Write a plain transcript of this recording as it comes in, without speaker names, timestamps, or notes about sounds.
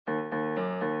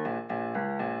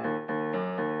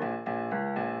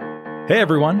Hey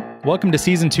everyone, welcome to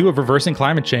Season 2 of Reversing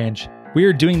Climate Change. We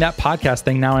are doing that podcast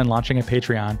thing now and launching a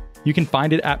Patreon. You can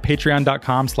find it at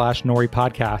patreon.com/Nori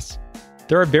podcasts.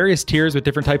 There are various tiers with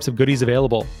different types of goodies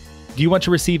available. Do you want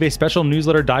to receive a special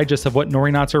newsletter digest of what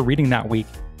Nori Knots are reading that week?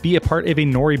 Be a part of a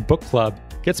Nori book club.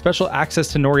 Get special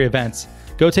access to Nori events.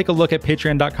 Go take a look at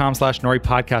patreon.com/Nori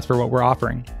podcast for what we're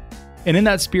offering. And in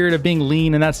that spirit of being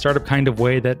lean in that startup kind of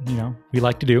way that, we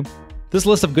like to do, this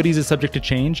list of goodies is subject to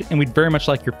change, and we'd very much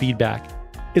like your feedback.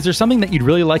 Is there something that you'd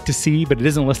really like to see, but it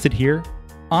isn't listed here?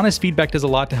 Honest feedback does a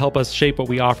lot to help us shape what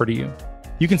we offer to you.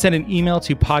 You can send an email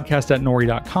to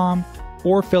podcast@nori.com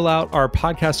or fill out our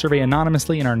podcast survey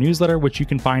anonymously in our newsletter, which you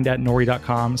can find at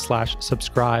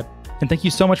nori.com/subscribe. And thank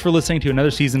you so much for listening to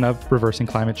another season of Reversing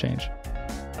Climate Change.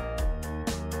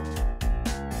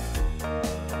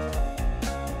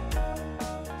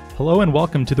 Hello and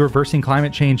welcome to the Reversing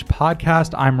Climate Change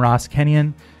podcast. I'm Ross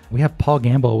Kenyon. We have Paul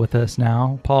Gamble with us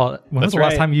now. Paul, when was the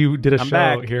last time you did a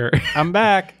show here? I'm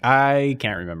back. I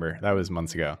can't remember. That was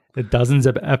months ago. Dozens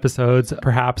of episodes,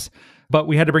 perhaps. But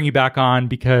we had to bring you back on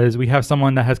because we have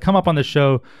someone that has come up on the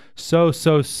show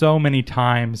so many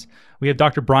times. We have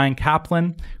Dr. Bryan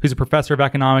Caplan, who's a professor of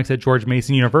economics at George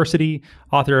Mason University,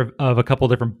 author of a couple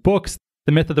of different books,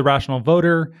 The Myth of the Rational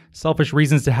Voter, Selfish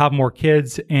Reasons to Have More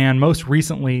Kids, and most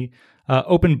recently,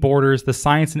 Open Borders, The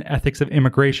Science and Ethics of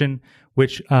Immigration,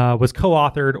 which was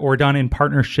co-authored or done in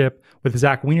partnership with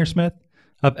Zach Weinersmith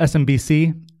of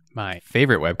SMBC. My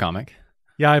favorite webcomic.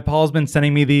 Yeah, Paul's been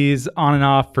sending me these on and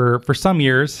off for some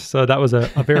years, so that was a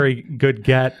very good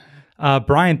get.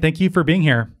 Bryan, thank you for being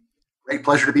here. Great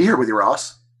pleasure to be here with you,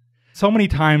 Ross. So many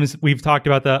times we've talked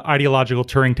about the ideological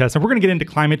Turing test, and we're going to get into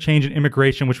climate change and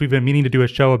immigration, which we've been meaning to do a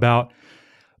show about.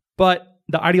 But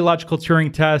the ideological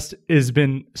Turing test has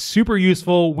been super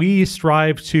useful. We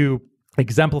strive to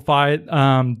exemplify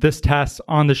this test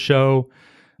on the show.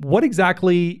 What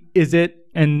exactly is it,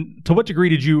 and to what degree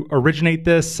did you originate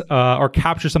this or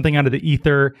capture something out of the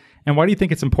ether, and why do you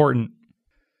think it's important?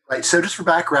 Right. So just for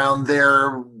background,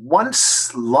 there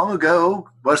once long ago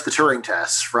was the Turing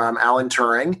test from Alan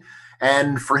Turing.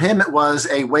 And for him, it was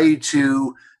a way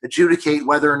to adjudicate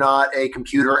whether or not a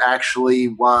computer actually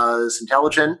was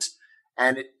intelligent.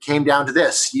 And it came down to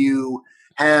this. You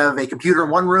have a computer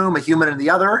in one room, a human in the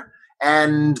other,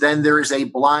 and then there is a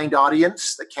blind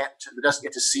audience that doesn't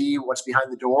get to see what's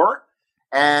behind the door.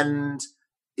 And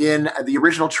in the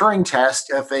original Turing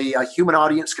test, if a human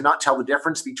audience cannot tell the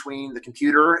difference between the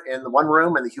computer in the one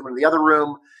room and the human in the other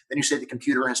room, then you say the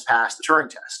computer has passed the Turing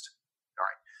test. All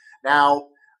right. Now,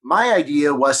 my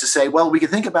idea was to say, well, we could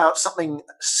think about something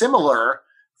similar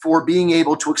for being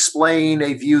able to explain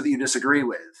a view that you disagree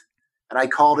with. And I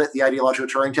called it the ideological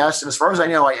Turing test. And as far as I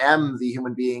know, I am the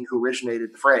human being who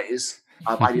originated the phrase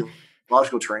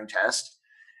ideological Turing test.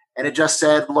 And it just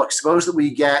said, look, suppose that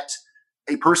we get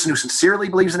a person who sincerely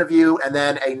believes in a view and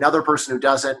then another person who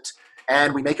doesn't.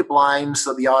 And we make it blind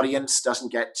so the audience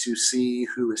doesn't get to see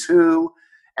who is who.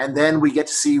 And then we get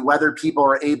to see whether people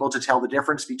are able to tell the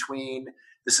difference between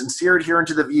the sincere adherent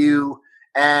to the view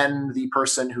and the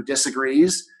person who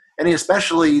disagrees. And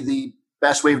especially the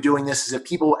best way of doing this is if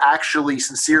people actually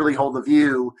sincerely hold the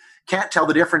view, can't tell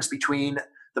the difference between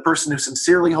the person who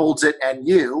sincerely holds it and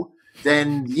you,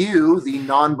 then you, the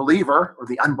non-believer or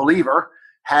the unbeliever,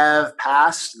 have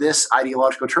passed this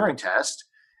ideological Turing test.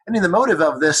 And the motive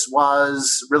of this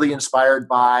was really inspired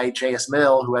by J.S.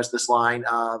 Mill, who has this line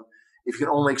of, if you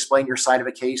can only explain your side of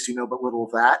a case, you know but little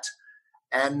of that.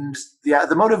 And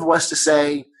the motive was to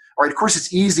say, all right, of course,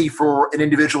 it's easy for an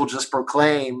individual to just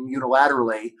proclaim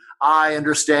unilaterally, I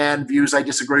understand views I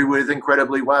disagree with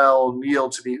incredibly well,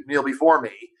 kneel before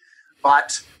me.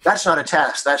 But that's not a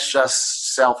test. That's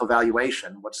just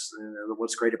self-evaluation.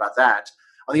 What's great about that?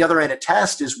 On the other end, a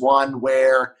test is one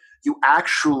where you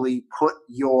actually put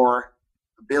your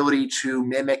ability to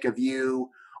mimic a view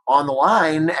on the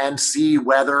line and see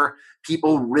whether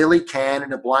people really can,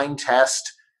 in a blind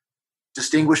test,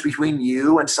 distinguish between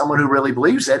you and someone who really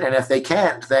believes it. And if they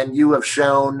can't, then you have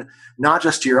shown not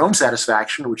just to your own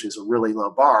satisfaction, which is a really low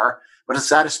bar, but a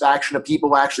satisfaction of people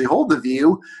who actually hold the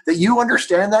view that you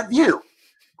understand that view.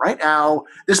 Right now,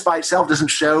 this by itself doesn't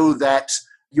show that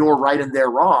you're right and they're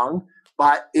wrong,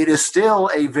 but it is still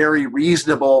a very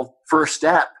reasonable first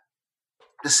step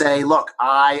to say, look,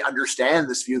 I understand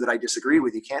this view that I disagree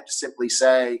with. You can't simply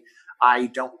say, I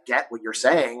don't get what you're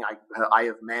saying. I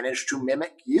have managed to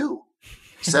mimic you.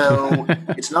 So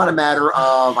it's not a matter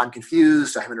of I'm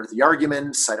confused, I haven't heard the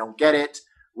arguments, I don't get it.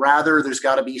 Rather, there's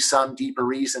got to be some deeper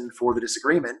reason for the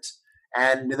disagreement.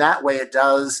 And in that way, it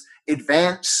does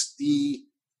advance the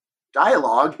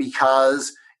dialogue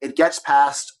because it gets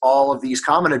past all of these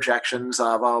common objections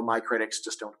of, oh, my critics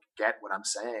just don't get what I'm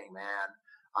saying,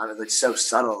 man. It's so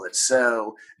subtle. It's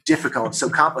so difficult, so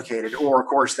complicated. Or, of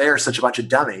course, they're such a bunch of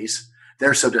dummies.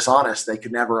 They're so dishonest, they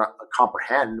could never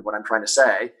comprehend what I'm trying to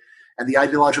say. And the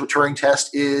ideological Turing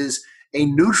test is a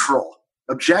neutral,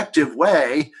 objective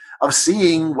way of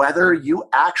seeing whether you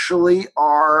actually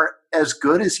are as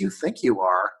good as you think you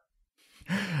are.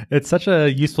 It's such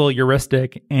a useful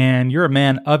heuristic, and you're a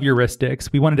man of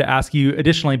heuristics. We wanted to ask you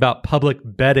additionally about public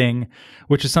betting,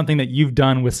 which is something that you've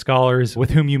done with scholars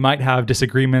with whom you might have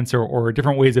disagreements or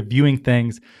different ways of viewing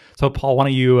things. So, Paul, why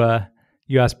don't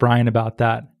you ask Bryan about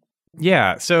that?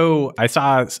 Yeah, so I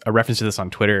saw a reference to this on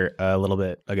Twitter a little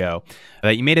bit ago,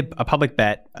 that you made a public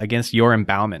bet against Yoram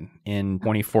Bauman in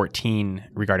 2014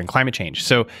 regarding climate change.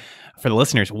 So for the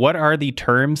listeners, what are the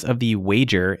terms of the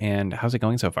wager and how's it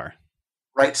going so far?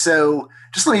 Right. So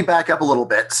just let me back up a little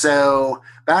bit. So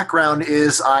background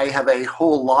is I have a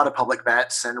whole lot of public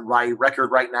bets, and my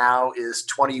record right now is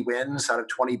 20 wins out of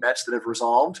 20 bets that have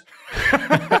resolved.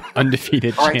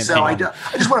 Undefeated. All right. So I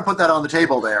just want to put that on the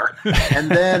table there. And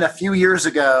then a few years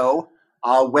ago,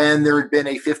 when there had been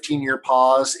a 15-year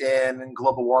pause in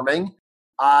global warming,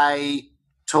 I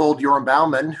told Yoram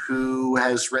Bauman, who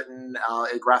has written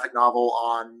a graphic novel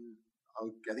on,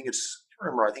 I think it's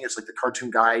like the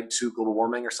cartoon guide to global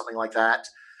warming or something like that.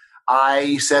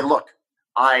 I said, look,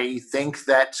 I think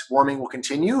that warming will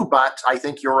continue, but I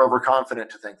think you're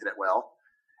overconfident to think that it will.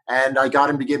 And I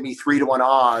got him to give me 3-to-1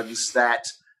 odds that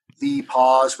the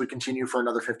pause would continue for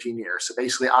another 15 years. So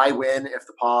basically I win if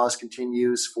the pause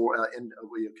continues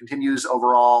continues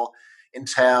overall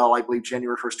until, I believe,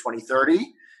 January 1st,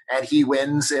 2030. And he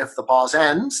wins if the pause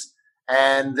ends.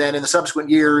 And then in the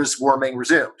subsequent years, warming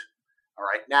resumed. All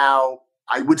right. Now,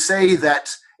 I would say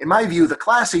that, in my view, the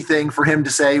classy thing for him to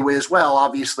say was, well,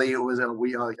 obviously, it was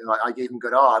I gave him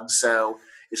good odds, so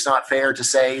it's not fair to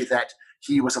say that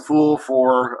he was a fool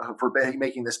for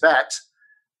making this bet.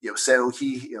 So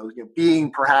he,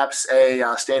 being perhaps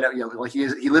a stand-up, like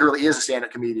he literally is a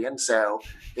stand-up comedian, so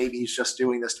maybe he's just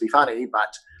doing this to be funny.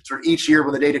 But sort of each year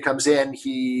when the data comes in,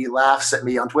 he laughs at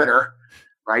me on Twitter,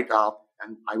 right?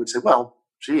 And I would say, well,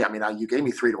 gee, I mean, you gave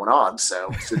me 3-to-1 odds,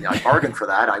 so I bargained for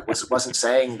that. I wasn't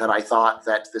saying that I thought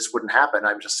that this wouldn't happen.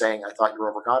 I'm just saying I thought you were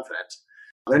overconfident.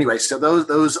 But anyway, so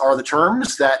those are the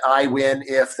terms that I win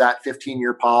if that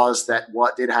 15-year pause that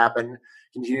what did happen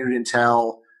continued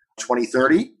until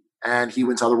 2030, and he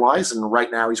wins otherwise. And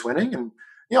right now he's winning. And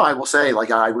I will say,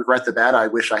 like, I regret the bet. I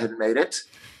wish I hadn't made it.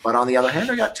 But on the other hand,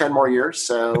 I got 10 more years,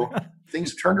 so things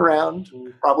have turned around.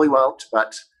 And probably won't,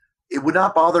 but it would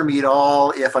not bother me at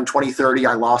all if on 2030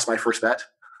 I lost my first bet,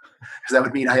 because that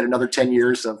would mean I had another 10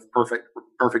 years of perfect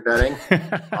betting.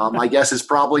 My guess is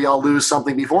probably I'll lose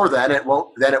something before then. It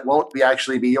won't be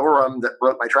Yoram that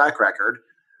broke my track record.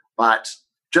 But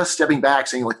just stepping back,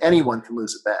 saying like anyone can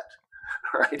lose a bet,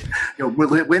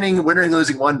 right? Winning and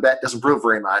losing one bet doesn't prove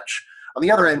very much. On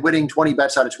the other end, winning 20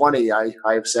 bets out of 20, I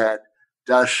have said,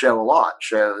 does show a lot.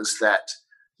 Shows that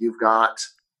you've got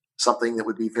something that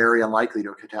would be very unlikely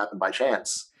to happen by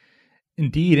chance.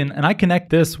 Indeed. And I connect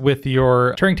this with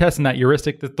your Turing test and that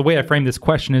heuristic. The way I frame this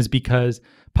question is because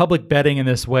public betting in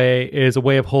this way is a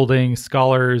way of holding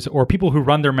scholars or people who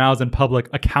run their mouths in public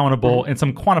accountable in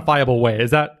some quantifiable way.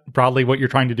 Is that broadly what you're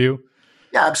trying to do?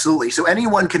 Yeah, absolutely. So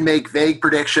anyone can make vague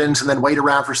predictions and then wait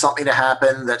around for something to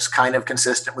happen that's kind of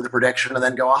consistent with the prediction and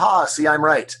then go, aha, see, I'm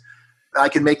right. I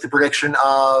can make the prediction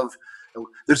of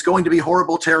there's going to be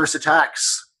horrible terrorist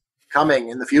attacks coming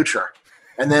in the future.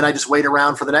 And then I just wait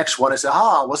around for the next one and say,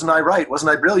 wasn't I right?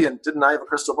 Wasn't I brilliant? Didn't I have a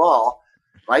crystal ball?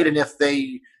 Right? And if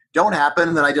they don't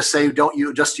happen, then I just say,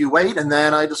 you wait. And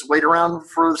then I just wait around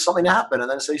for something to happen. And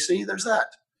then I say, see, there's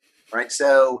that. Right?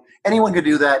 So anyone can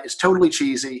do that. It's totally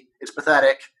cheesy. It's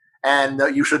pathetic. And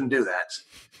you shouldn't do that.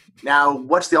 Now,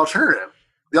 what's the alternative?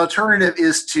 The alternative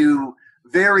is to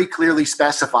very clearly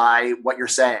specify what you're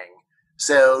saying.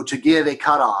 So to give a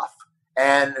cutoff.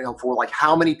 And for like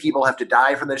how many people have to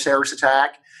die from the terrorist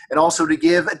attack, and also to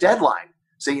give a deadline,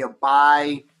 say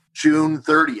by June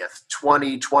 30th,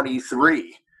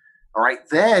 2023. All right,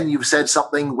 then you've said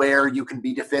something where you can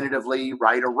be definitively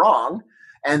right or wrong,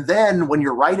 and then when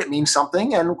you're right, it means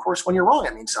something, and of course, when you're wrong,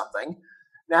 it means something.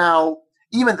 Now,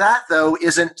 even that though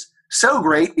isn't so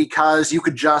great because you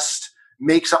could just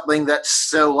make something that's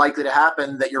so likely to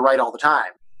happen that you're right all the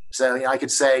time. So I could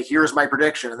say, here's my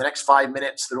prediction. In the next 5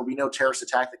 minutes, there will be no terrorist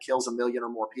attack that kills 1 million or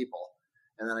more people.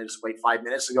 And then I just wait 5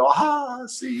 minutes and go,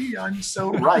 see, I'm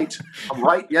so right. I'm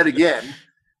right yet again.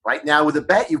 Right now with a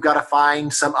bet, you've got to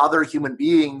find some other human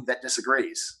being that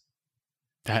disagrees.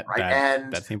 That's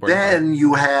the important then part.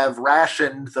 you have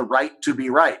rationed the right to be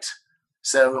right.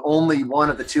 So only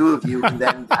one of the two of you can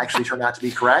then actually turn out to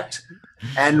be correct.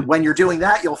 And when you're doing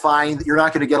that, you'll find that you're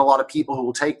not going to get a lot of people who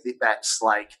will take the bets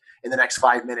like in the next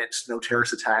 5 minutes, no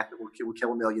terrorist attack that will kill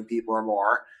 1 million people or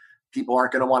more. People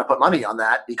aren't going to want to put money on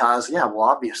that because,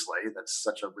 obviously, that's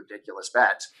such a ridiculous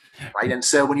bet, right? And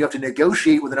so when you have to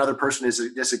negotiate with another person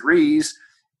who disagrees,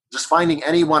 just finding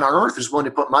anyone on earth who's willing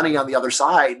to put money on the other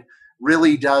side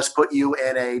really does put you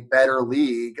in a better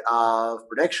league of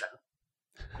prediction.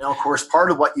 Now, of course, part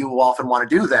of what you will often want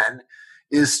to do then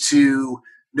is to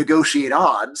negotiate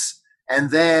odds.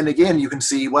 And then again, you can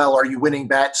see, well, are you winning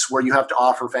bets where you have to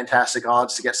offer fantastic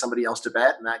odds to get somebody else to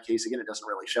bet? In that case, again, it doesn't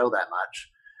really show that much.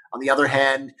 On the other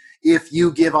hand, if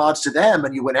you give odds to them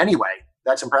and you win anyway,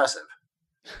 that's impressive.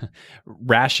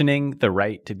 Rationing the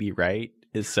right to be right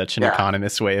is such an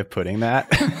economist way of putting that.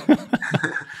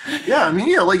 Yeah, I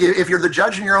mean, like if you're the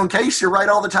judge in your own case, you're right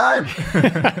all the time.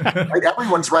 Right?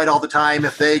 Everyone's right all the time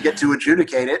if they get to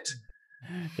adjudicate it.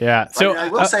 Yeah. So I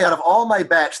will say, out of all my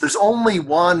bets, there's only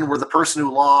one where the person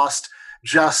who lost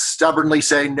just stubbornly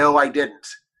say, "No, I didn't."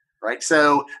 Right.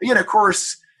 So again, of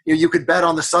course, you could bet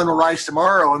on the sun will rise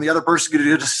tomorrow, and the other person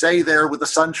could just say there with the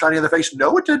sun shining in their face,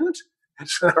 "No, it didn't."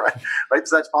 Right.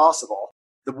 So that's possible.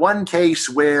 The one case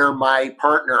where my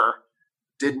partner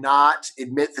did not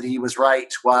admit that he was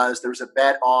right was there was a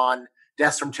bet on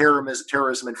deaths from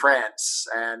terrorism in France,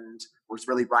 and was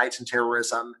really riots and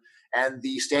terrorism. And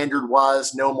the standard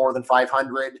was no more than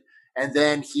 500. And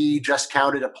then he just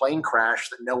counted a plane crash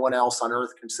that no one else on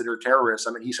earth considered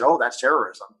terrorism. And he said, "Oh, that's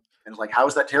terrorism." And it's like, "How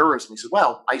is that terrorism?" He said,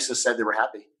 "Well, ISIS said they were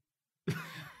happy."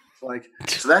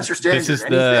 So that's your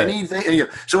standard. Anything.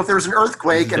 So if there was an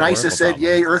earthquake and ISIS said,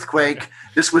 "Yay, earthquake,"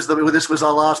 this was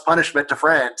Allah's punishment to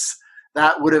France,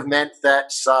 that would have meant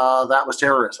that that was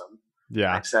terrorism.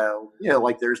 Yeah. Right? So,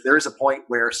 there's a point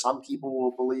where some people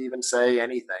will believe and say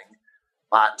anything.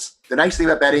 But the nice thing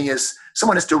about betting is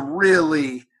someone has to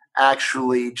really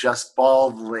actually just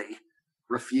baldly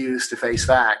refuse to face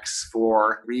facts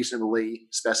for reasonably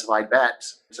specified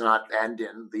bets to not end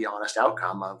in the honest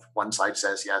outcome of one side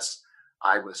says, "Yes,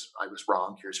 I was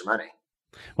wrong. Here's your money."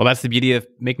 Well, that's the beauty of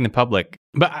making it public.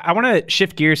 But I want to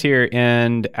shift gears here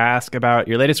and ask about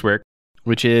your latest work,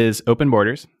 which is Open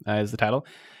Borders, is the title.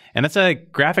 And that's a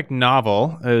graphic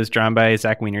novel. It was drawn by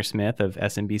Zach Weinersmith of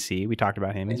SMBC. We talked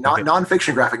about him.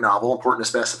 Nonfiction graphic novel, important to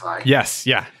specify. Yes,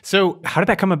 yeah. So how did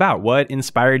that come about? What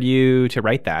inspired you to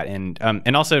write that? And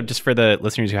also, just for the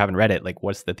listeners who haven't read it,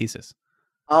 what's the thesis?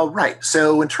 Right.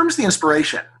 So in terms of the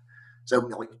inspiration,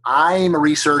 I'm a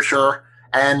researcher,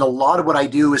 and a lot of what I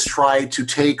do is try to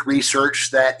take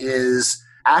research that is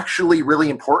actually really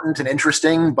important and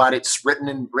interesting, but it's written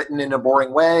in a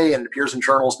boring way and appears in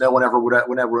journals no one ever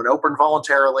would open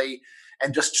voluntarily,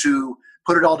 and just to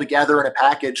put it all together in a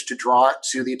package to draw it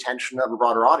to the attention of a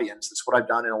broader audience. That's what I've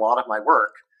done in a lot of my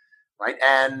work, right?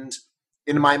 And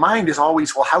in my mind is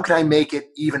always, well, how can I make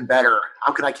it even better?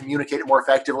 How can I communicate it more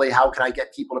effectively? How can I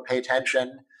get people to pay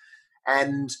attention?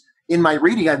 And in my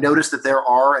reading, I've noticed that there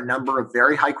are a number of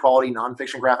very high-quality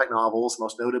nonfiction graphic novels,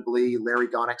 most notably Larry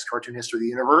Gonick's Cartoon History of the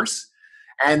Universe.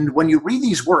 And when you read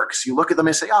these works, you look at them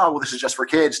and say, "Oh, well, this is just for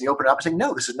kids." And you open it up and say,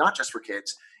 "No, this is not just for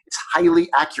kids. It's highly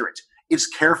accurate. It's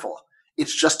careful.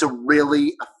 It's just a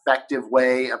really effective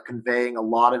way of conveying a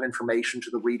lot of information to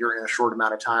the reader in a short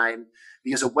amount of time,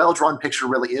 because a well-drawn picture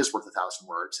really is worth 1,000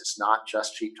 words. It's not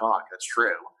just cheap talk. That's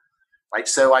true." Right?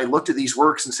 So I looked at these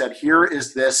works and said, here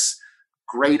is this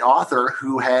great author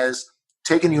who has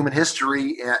taken human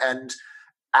history and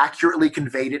accurately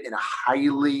conveyed it in a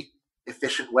highly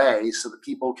efficient way so that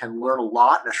people can learn a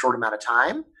lot in a short amount of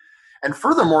time. And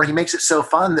furthermore, he makes it so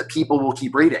fun that people will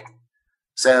keep reading.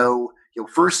 So,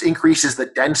 first increases the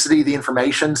density of the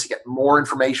information, so you get more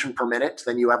information per minute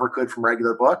than you ever could from a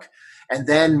regular book, and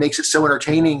then makes it so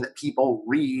entertaining that people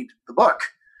read the book.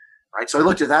 Right? So I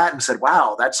looked at that and said,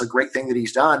 wow, that's a great thing that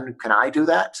he's done. Can I do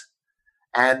that?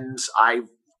 And I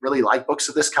really like books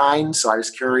of this kind, so I was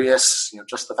curious.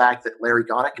 Just the fact that Larry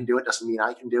Gonick can do it doesn't mean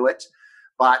I can do it.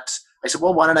 But I said,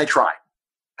 well, why don't I try?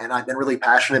 And I've been really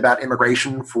passionate about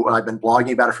immigration. I've been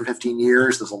blogging about it for 15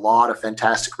 years. There's a lot of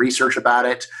fantastic research about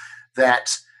it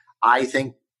that I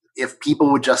think if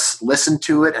people would just listen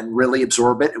to it and really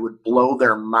absorb it, it would blow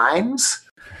their minds.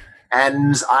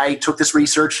 And I took this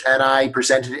research and I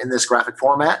presented it in this graphic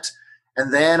format.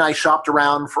 And then I shopped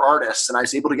around for artists, and I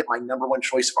was able to get my number one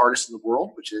choice of artist in the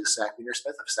world, which is Zach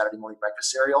Weinersmith of Saturday Morning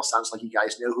Breakfast Cereal. Sounds like you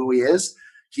guys know who he is.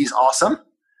 He's awesome.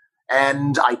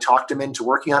 And I talked him into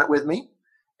working on it with me.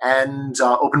 And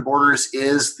Open Borders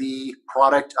is the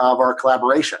product of our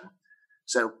collaboration.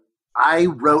 So I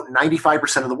wrote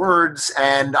 95% of the words,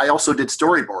 and I also did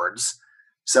storyboards.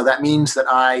 So that means that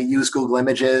I used Google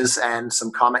Images and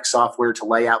some comic software to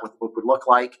lay out what the book would look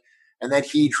like. And then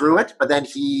he drew it, but then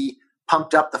he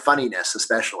pumped up the funniness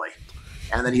especially.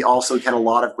 And then he also had a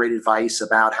lot of great advice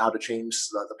about how to change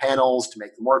the panels to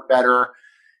make them work better.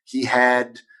 He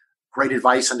had great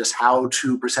advice on just how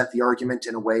to present the argument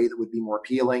in a way that would be more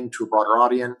appealing to a broader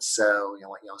audience. So,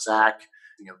 Zach,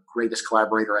 greatest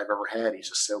collaborator I've ever had. He's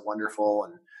just so wonderful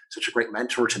and such a great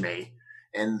mentor to me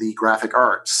in the graphic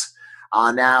arts.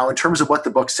 Now, in terms of what the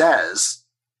book says,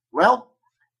 well,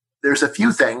 there's a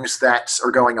few things that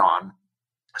are going on.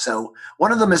 So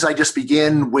one of them is I just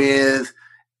begin with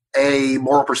a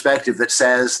moral perspective that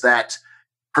says that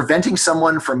preventing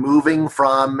someone from moving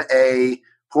from a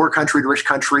poor country to rich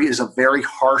country is a very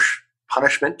harsh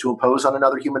punishment to impose on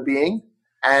another human being.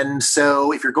 And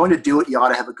so if you're going to do it, you ought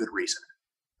to have a good reason.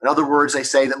 In other words, they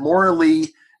say that morally,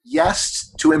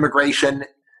 yes to immigration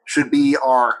should be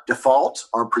our default,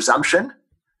 our presumption,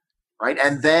 right?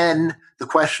 And then the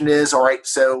question is, all right,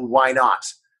 so why not?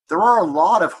 There are a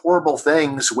lot of horrible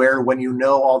things where when you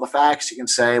know all the facts, you can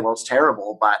say, well, it's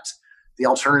terrible, but the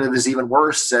alternative is even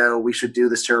worse, so we should do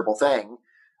this terrible thing.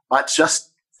 But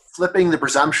just flipping the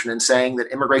presumption and saying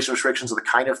that immigration restrictions are the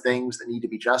kind of things that need to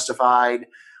be justified.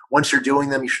 Once you're doing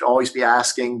them, you should always be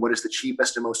asking what is the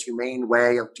cheapest and most humane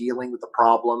way of dealing with the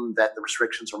problem that the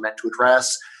restrictions are meant to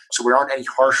address. So we aren't any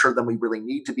harsher than we really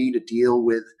need to be to deal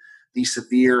with these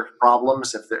severe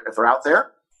problems if they're out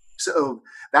there. So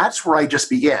that's where I just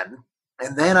begin.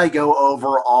 And then I go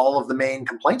over all of the main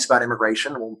complaints about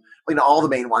immigration. Well, not all the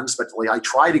main ones, but I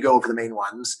try to go over the main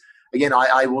ones. Again,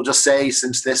 I will just say,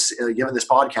 since given this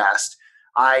podcast,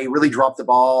 I really dropped the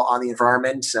ball on the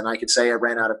environment, and I could say I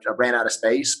ran out of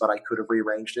space, but I could have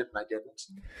rearranged it, and I didn't.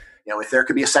 If there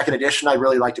could be a second edition, I'd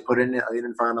really like to put in an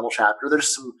environmental chapter.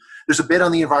 There's a bit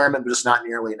on the environment, but just not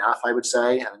nearly enough, I would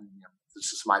say, and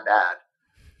this is my bad.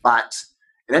 But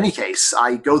in any case,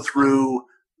 I go through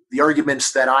the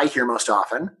arguments that I hear most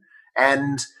often,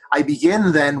 and I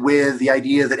begin then with the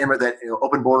idea that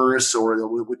open borders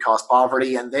would cause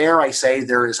poverty. And there I say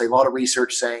there is a lot of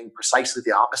research saying precisely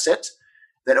the opposite,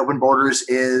 that open borders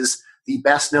is the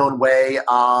best known way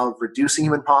of reducing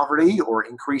human poverty or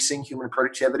increasing human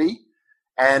productivity.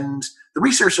 And the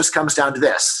research just comes down to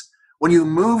this. When you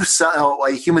move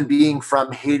a human being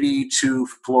from Haiti to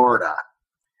Florida,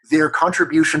 their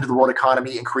contribution to the world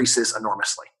economy increases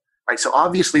enormously. Right? So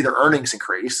obviously their earnings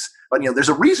increase, but there's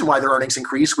a reason why their earnings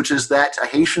increase, which is that a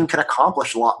Haitian can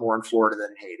accomplish a lot more in Florida than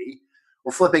in Haiti.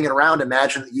 We're flipping it around.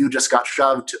 Imagine that you just got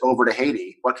shoved over to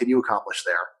Haiti. What could you accomplish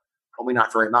there? Probably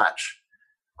not very much.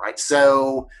 Right?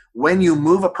 So when you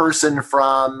move a person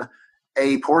from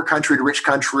a poor country to rich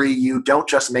country, you don't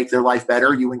just make their life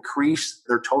better, you increase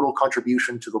their total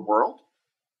contribution to the world.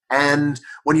 And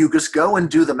when you just go and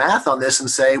do the math on this and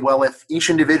say, well, if each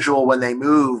individual, when they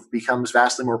move, becomes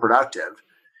vastly more productive,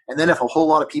 and then if a whole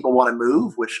lot of people want to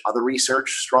move, which other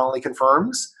research strongly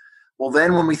confirms, well,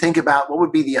 then when we think about what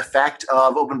would be the effect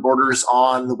of open borders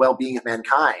on the well-being of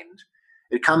mankind,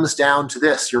 it comes down to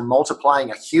this. You're multiplying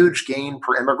a huge gain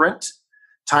per immigrant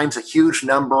times a huge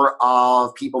number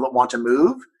of people that want to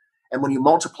move. And when you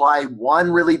multiply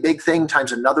one really big thing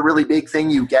times another really big thing,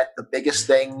 you get the biggest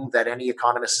thing that any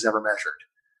economist has ever measured.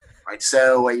 Right?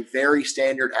 So a very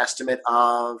standard estimate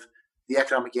of the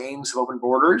economic gains of open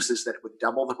borders is that it would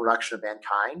double the production of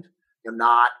mankind.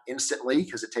 Not instantly,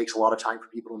 because it takes a lot of time for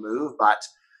people to move, but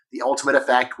the ultimate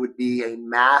effect would be a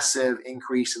massive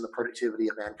increase in the productivity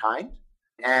of mankind.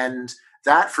 And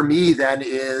that, for me, then,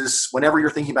 is whenever you're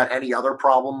thinking about any other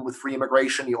problem with free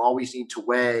immigration, you always need to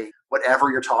weigh whatever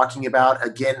you're talking about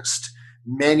against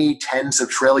many tens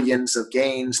of trillions of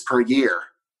gains per year,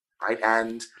 right?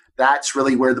 And that's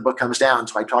really where the book comes down.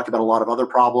 So I talk about a lot of other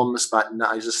problems, but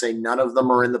I just say none of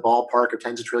them are in the ballpark of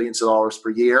tens of trillions of dollars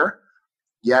per year.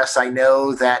 Yes, I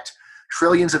know that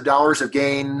trillions of dollars of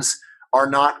gains are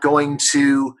not going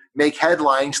to make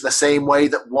headlines the same way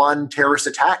that one terrorist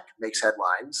attack makes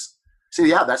headlines. So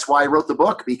yeah, that's why I wrote the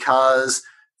book, because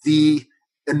the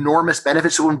enormous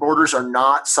benefits of open borders are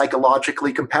not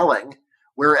psychologically compelling,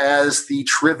 whereas the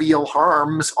trivial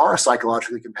harms are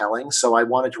psychologically compelling. So I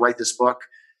wanted to write this book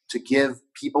to give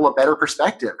people a better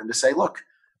perspective and to say, look,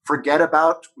 forget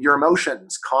about your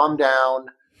emotions, calm down,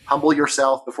 humble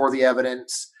yourself before the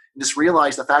evidence, and just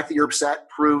realize the fact that you're upset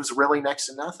proves really next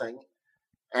to nothing.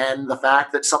 And the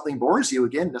fact that something bores you,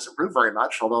 again, doesn't prove very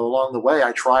much, although along the way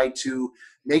I try to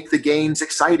make the gains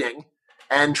exciting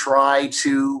and try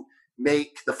to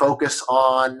make the focus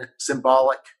on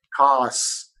symbolic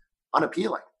costs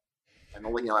unappealing.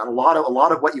 And and a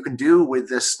lot of what you can do with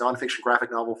this nonfiction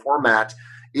graphic novel format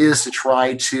is to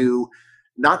try to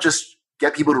not just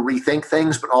get people to rethink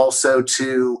things, but also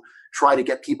to try to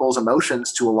get people's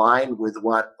emotions to align with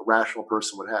what a rational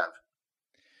person would have.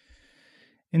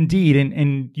 Indeed.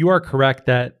 And you are correct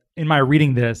that in my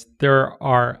reading this, there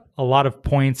are a lot of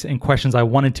points and questions I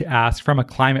wanted to ask from a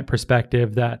climate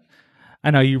perspective that I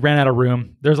know you ran out of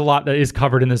room. There's a lot that is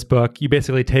covered in this book. You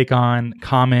basically take on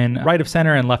common right of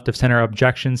center and left of center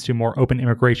objections to more open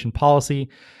immigration policy.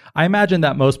 I imagine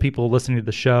that most people listening to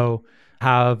the show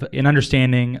have an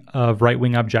understanding of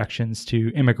right-wing objections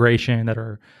to immigration that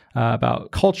are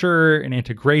about culture and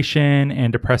integration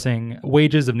and depressing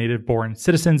wages of native-born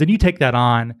citizens, and you take that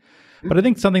on. But I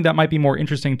think something that might be more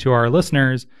interesting to our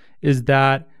listeners is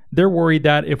that they're worried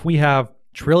that if we have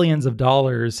trillions of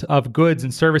dollars of goods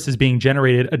and services being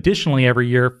generated additionally every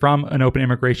year from an open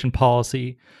immigration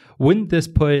policy, wouldn't this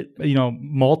put,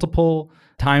 multiple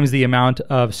times the amount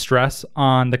of stress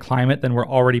on the climate than we're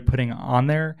already putting on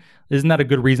there? Isn't that a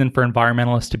good reason for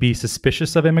environmentalists to be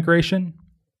suspicious of immigration?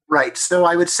 Right. So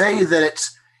I would say that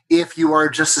if you are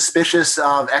just suspicious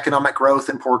of economic growth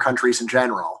in poor countries in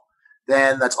general,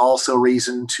 then that's also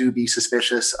reason to be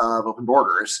suspicious of open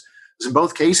borders. Because in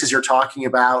both cases, you're talking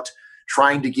about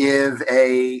trying to give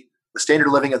the standard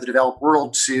of living of the developed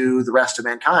world to the rest of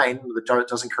mankind that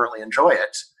doesn't currently enjoy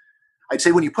it. I'd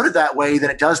say when you put it that way, then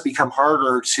it does become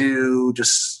harder to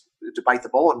just to bite the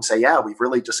bullet and say, yeah, we've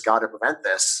really just got to prevent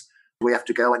this. We have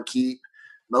to go and keep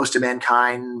most of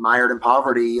mankind mired in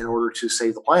poverty in order to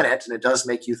save the planet. And it does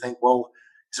make you think, well,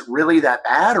 is it really that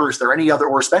bad? Or is there any other,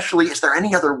 or especially, is there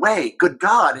any other way? Good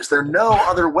God, is there no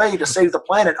other way to save the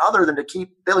planet other than to keep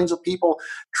billions of people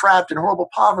trapped in horrible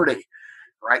poverty?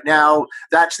 Right now,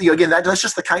 that's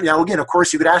just the kind. Now, again, of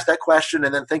course, you could ask that question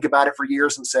and then think about it for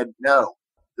years and said, no,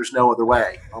 there's no other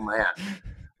way. Oh man.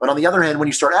 But on the other hand, when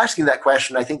you start asking that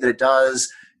question, I think that it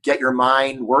does get your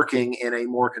mind working in a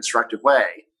more constructive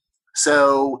way.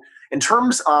 So, in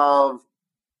terms of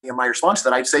my response to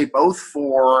that, I'd say both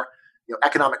for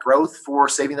economic growth for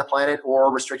saving the planet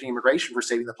or restricting immigration for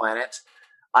saving the planet,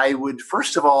 I would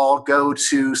first of all go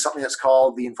to something that's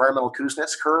called the environmental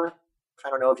Kuznets curve. I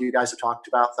don't know if you guys have talked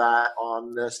about that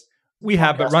on this. We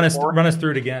have, but run us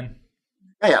through it again.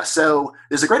 Yeah. So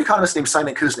there's a great economist named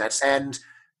Simon Kuznets, and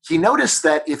he noticed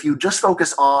that if you just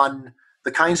focus on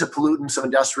the kinds of pollutants of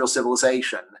industrial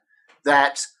civilization,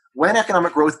 that when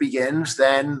economic growth begins,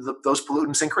 then those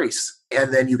pollutants increase.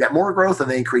 And then you get more growth and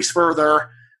they increase further.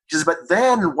 But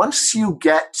then once you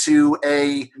get to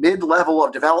a mid-level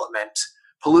of development,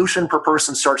 pollution per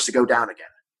person starts to go down again.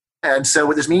 And so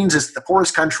what this means is the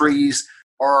poorest countries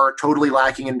are totally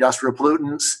lacking in industrial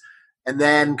pollutants. And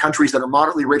then countries that are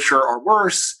moderately richer are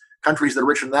worse. Countries that are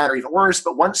richer than that are even worse.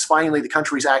 But once finally the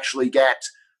countries actually get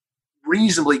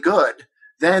reasonably good,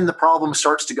 then the problem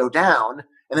starts to go down.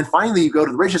 And then finally you go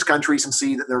to the richest countries and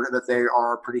see that they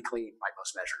are pretty clean by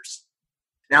most measures.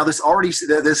 Now, this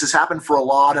has happened for a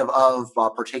lot of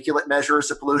particulate measures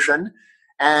of pollution.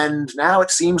 And now it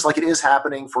seems like it is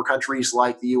happening for countries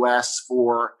like the US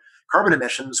for carbon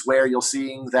emissions, where you're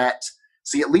seeing that,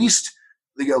 at least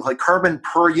the carbon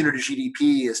per unit of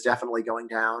GDP is definitely going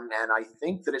down. And I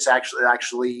think that it's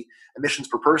actually emissions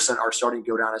per person are starting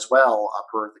to go down as well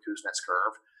per the Kuznets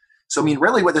curve. So,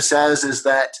 really what this says is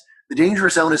that the danger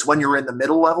zone is when you're in the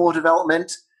middle level of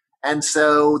development. And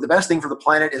so the best thing for the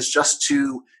planet is just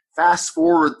to fast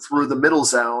forward through the middle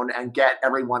zone and get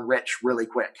everyone rich really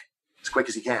quick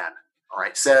as you can. All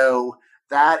right. So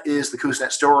that is the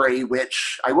Kuznets story,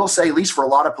 which I will say, at least for a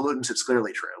lot of pollutants, it's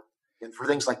clearly true. And for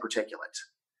things like particulate.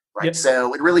 Right. Yep.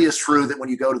 So it really is true that when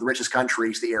you go to the richest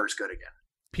countries, the air is good again.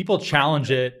 People challenge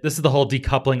it. This is the whole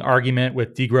decoupling argument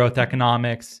with degrowth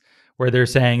economics, where they're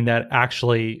saying that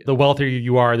actually the wealthier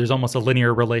you are, there's almost a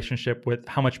linear relationship with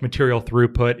how much material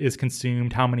throughput is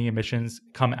consumed, how many emissions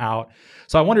come out.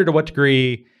 So I wonder to what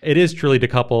degree it is truly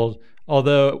decoupled.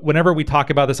 Although whenever we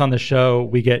talk about this on the show,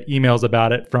 we get emails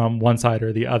about it from one side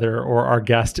or the other, or our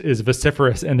guest is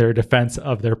vociferous in their defense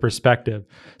of their perspective.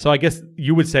 So I guess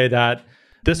you would say that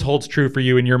this holds true for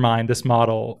you in your mind, this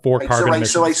model for carbon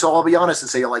emissions. So I'll be honest and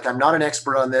say, I'm not an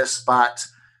expert on this, but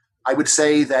I would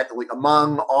say that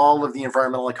among all of the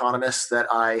environmental economists that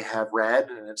I have read,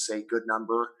 and it's a good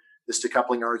number, this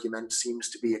decoupling argument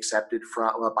seems to be accepted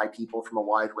by people from a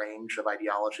wide range of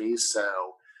ideologies.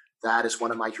 So that is one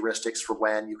of my heuristics for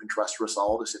when you can trust a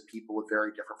result, is that people with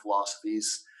very different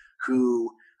philosophies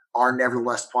who are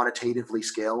nevertheless quantitatively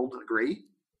skilled agree.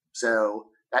 So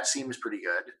that seems pretty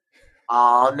good.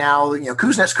 Now,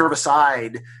 Kuznets curve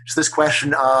aside, it's this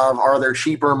question of, are there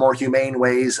cheaper, more humane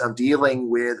ways of dealing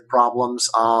with problems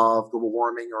of global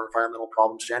warming or environmental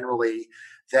problems generally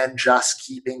than just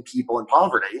keeping people in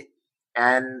poverty?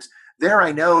 And there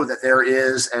I know that there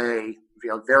is a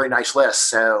very nice list.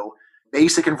 So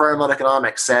basic environmental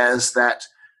economics says that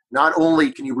not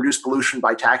only can you reduce pollution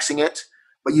by taxing it,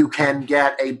 but you can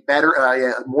get a better,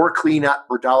 more cleanup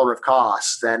per dollar of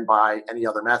cost than by any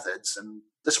other methods. And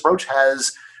this approach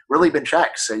has really been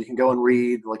checked. So you can go and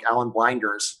read like Alan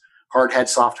Blinder's Hard Head,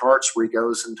 Soft Hearts, where he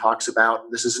goes and talks about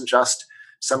this isn't just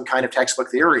some kind of textbook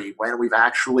theory. When we've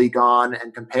actually gone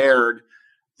and compared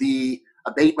the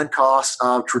abatement costs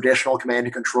of traditional command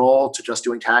and control to just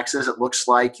doing taxes, it looks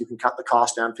like you can cut the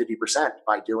cost down 50%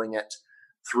 by doing it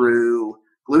through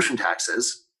pollution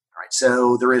taxes. All right,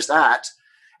 so there is that.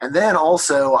 And then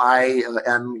also I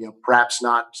am, perhaps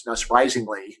not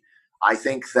surprisingly, I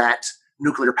think that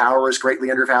nuclear power is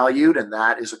greatly undervalued, and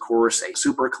that is, of course, a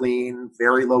super clean,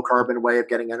 very low carbon way of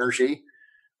getting energy,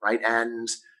 right? And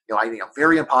I think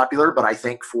very unpopular, but I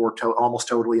think for almost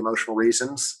totally emotional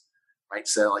reasons, right?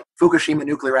 So, like Fukushima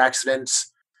nuclear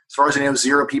accidents, as far as I know,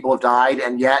 0 people have died,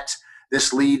 and yet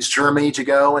this leads Germany to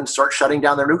go and start shutting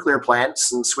down their nuclear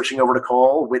plants and switching over to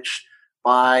coal, which,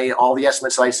 by all the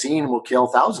estimates I've seen, will kill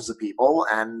thousands of people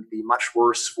and be much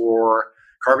worse for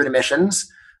carbon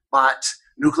emissions. But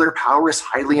nuclear power is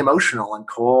highly emotional, and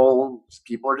coal,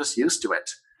 people are just used to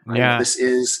it. Right? Yeah. This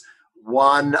is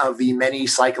one of the many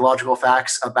psychological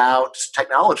facts about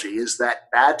technology, is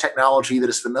that bad technology that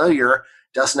is familiar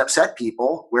doesn't upset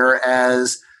people,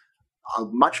 whereas a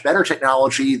much better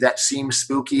technology that seems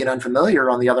spooky and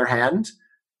unfamiliar, on the other hand,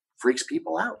 freaks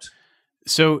people out.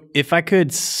 So if I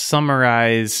could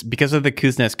summarize, because of the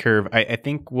Kuznets curve, I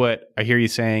think what I hear you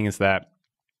saying is that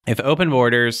if open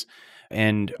borders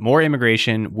and more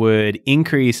immigration would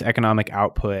increase economic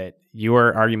output,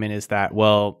 your argument is that,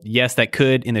 well, yes, that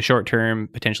could in the short term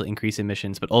potentially increase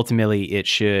emissions, but ultimately it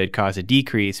should cause a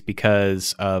decrease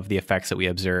because of the effects that we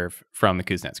observe from the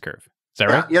Kuznets curve. Is that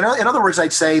right? In other words,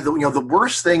 I'd say that the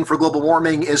worst thing for global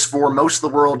warming is for most of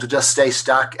the world to just stay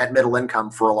stuck at middle income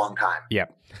for a long time. Yeah.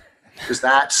 Because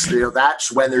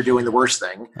that's when they're doing the worst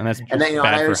thing. And that's and then,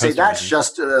 I would say that's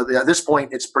just at this point,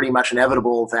 it's pretty much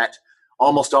inevitable that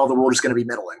almost all the world is going to be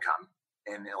middle income.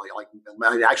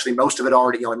 And actually most of it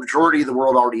already, a majority of the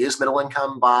world already is middle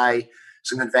income by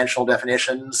some conventional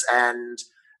definitions, and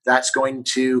that's going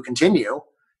to continue.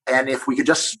 And if we could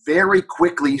just very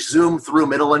quickly zoom through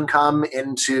middle income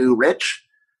into rich,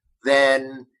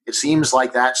 then it seems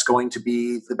like that's going to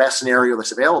be the best scenario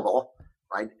that's available,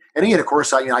 right? And again, of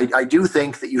course, I do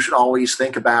think that you should always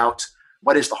think about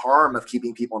what is the harm of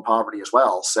keeping people in poverty as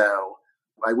well. So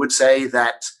I would say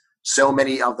that so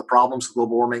many of the problems of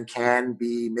global warming can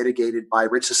be mitigated by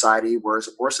rich society, whereas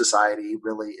a poor society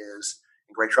really is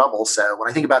in great trouble. So when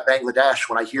I think about Bangladesh,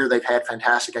 when I hear they've had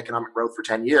fantastic economic growth for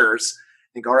 10 years,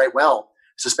 I think, all right, well,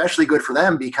 it's especially good for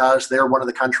them because they're one of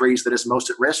the countries that is most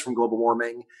at risk from global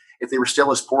warming. If they were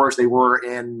still as poor as they were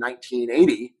in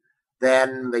 1980,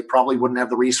 then they probably wouldn't have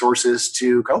the resources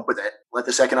to cope with it. Let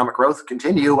this economic growth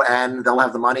continue, and they'll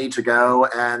have the money to go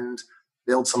and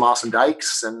build some awesome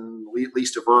dikes and at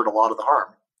least avert a lot of the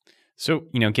harm. So,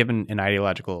 given an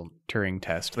ideological Turing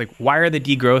test, like, why are the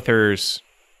degrowthers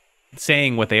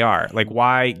saying what they are? Like,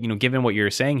 why, given what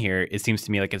you're saying here, it seems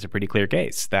to me like it's a pretty clear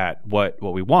case that what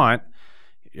we want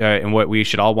and what we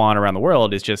should all want around the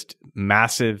world is just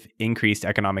massive increased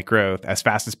economic growth as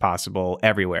fast as possible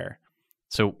everywhere.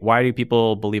 So why do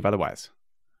people believe otherwise?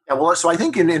 Yeah, well, so I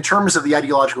think in terms of the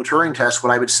ideological Turing test,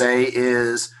 what I would say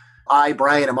is I,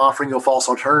 Bryan, am offering you a false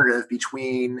alternative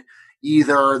between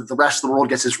either the rest of the world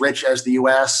gets as rich as the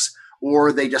US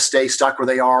or they just stay stuck where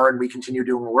they are and we continue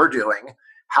doing what we're doing.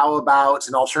 How about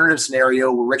an alternative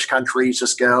scenario where rich countries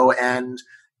just go and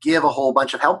give a whole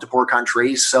bunch of help to poor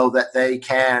countries so that they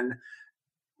can,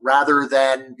 rather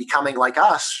than becoming like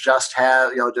us, just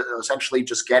have, essentially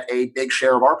just get a big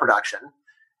share of our production.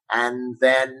 And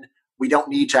then we don't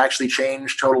need to actually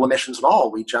change total emissions at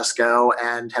all. We just go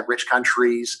and have rich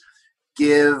countries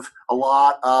give a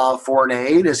lot of foreign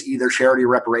aid as either charity or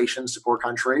reparations to poor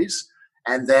countries.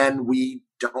 And then we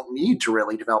don't need to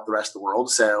really develop the rest of the world.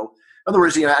 So in other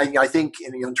words, I think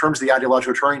in terms of the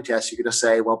ideological Turing test, you could just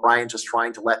say, well, Bryan's just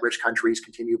trying to let rich countries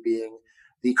continue being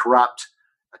the corrupt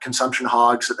consumption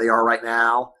hogs that they are right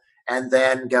now, and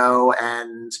then go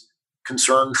and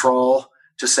concern troll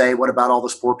to say, what about all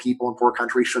those poor people in poor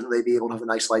countries? Shouldn't they be able to have a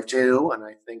nice life too? And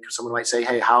I think someone might say,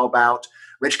 hey, how about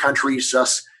rich countries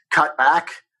just cut back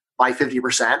by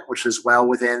 50%, which is well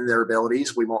within their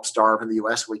abilities. We won't starve in the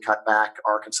US if we cut back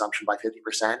our consumption by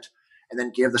 50%. and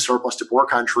then give the surplus to poor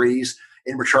countries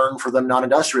in return for them not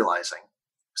industrializing.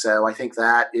 So I think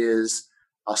that is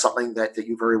something that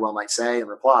you very well might say and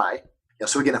reply.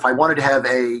 So again, if I wanted to have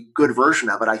a good version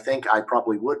of it, I think I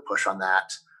probably would push on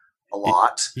that a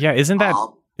lot. Yeah, isn't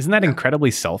that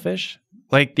incredibly selfish?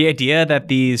 Like the idea that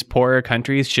these poorer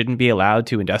countries shouldn't be allowed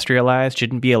to industrialize,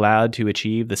 shouldn't be allowed to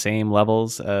achieve the same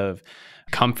levels of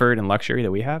comfort and luxury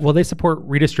that we have? Well, they support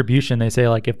redistribution. They say,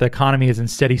 like, if the economy is in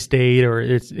steady state or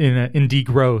it's in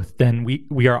degrowth, then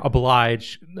we are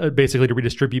obliged basically to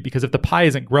redistribute, because if the pie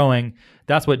isn't growing,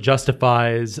 that's what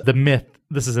justifies the myth,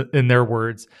 this is in their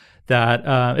words, that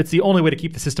it's the only way to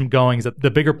keep the system going, is that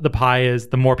the bigger the pie is,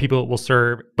 the more people it will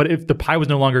serve. But if the pie was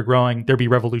no longer growing, there'd be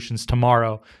revolutions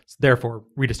tomorrow. So therefore,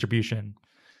 redistribution.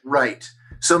 Right.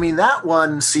 So, I mean, that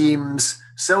one seems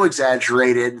so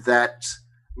exaggerated that,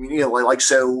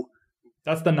 so.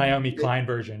 That's the Naomi Klein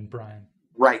version, Brian.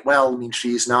 Right. Well, I mean,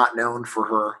 she's not known for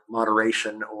her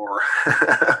moderation or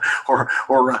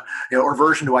or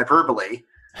version to hyperbole.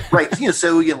 Right.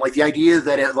 So like the idea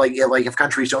that if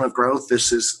countries don't have growth,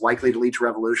 this is likely to lead to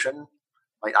revolution.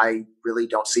 Like, I really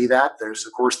don't see that. There's,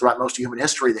 of course, throughout most of human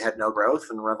history, they had no growth,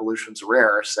 and revolutions are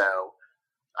rare. So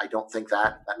I don't think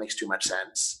that makes too much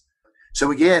sense.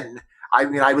 So again, I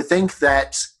mean, I would think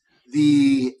that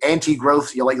the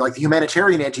anti-growth, like the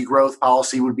humanitarian anti-growth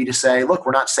policy would be to say, look,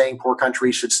 we're not saying poor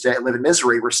countries should live in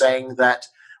misery. We're saying that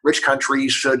rich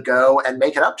countries should go and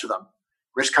make it up to them.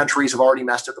 Rich countries have already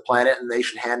messed up the planet, and they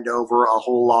should hand over a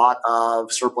whole lot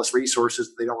of surplus resources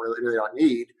that they really don't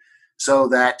need, so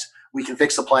that we can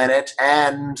fix the planet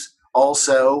and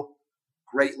also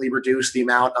greatly reduce the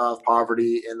amount of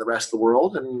poverty in the rest of the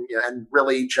world, and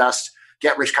really just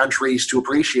get rich countries to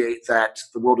appreciate that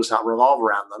the world does not revolve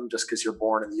around them. Just because you're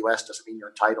born in the U.S. doesn't mean you're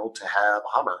entitled to have a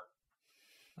Hummer.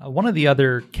 One of the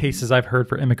other cases I've heard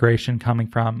for immigration coming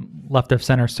from left of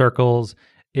center circles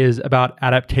is about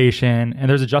adaptation. And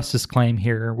there's a justice claim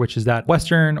here, which is that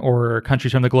Western or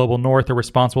countries from the global north are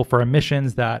responsible for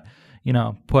emissions that,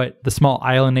 put the small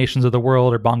island nations of the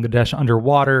world or Bangladesh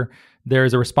underwater.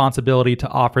 There's a responsibility to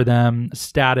offer them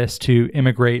status to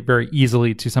immigrate very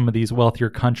easily to some of these wealthier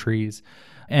countries.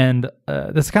 And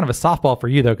this is kind of a softball for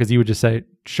you, though, because you would just say,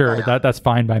 sure, that's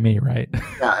fine by me, right?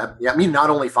 Yeah. I mean,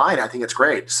 not only fine, I think it's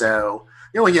great. So,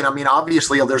 again, I mean,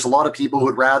 obviously, there's a lot of people who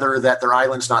would rather that their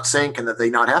islands not sink and that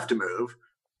they not have to move.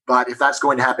 But if that's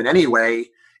going to happen anyway,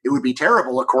 it would be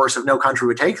terrible, of course, if no country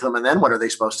would take them. And then what are they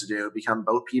supposed to do? Become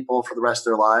boat people for the rest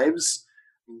of their lives?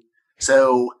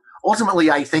 So ultimately,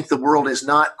 I think the world is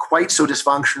not quite so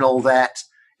dysfunctional that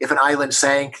if an island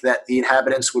sank, that the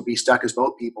inhabitants would be stuck as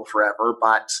boat people forever.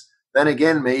 But then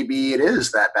again, maybe it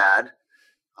is that bad.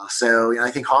 So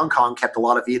I think Hong Kong kept a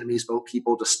lot of Vietnamese boat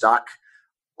people just stuck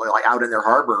out in their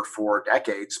harbor for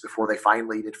decades before they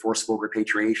finally did forcible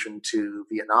repatriation to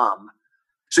Vietnam.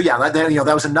 So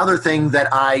that was another thing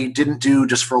that I didn't do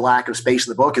just for lack of space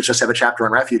in the book. It's just have a chapter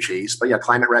on refugees. But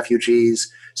climate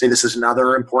refugees, say this is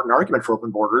another important argument for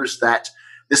open borders, that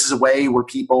this is a way where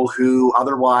people who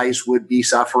otherwise would be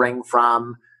suffering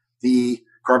from the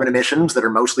carbon emissions that are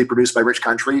mostly produced by rich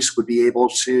countries would be able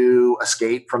to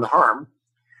escape from the harm.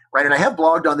 Right. And I have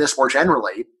blogged on this more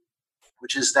generally,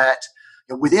 which is that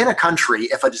within a country,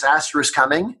 if a disaster is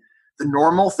coming, the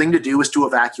normal thing to do is to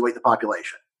evacuate the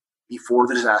population before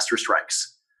the disaster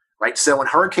strikes, right? So when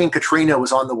Hurricane Katrina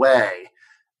was on the way,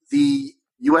 the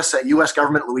U.S.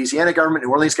 government, Louisiana government,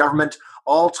 New Orleans government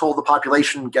all told the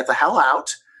population, get the hell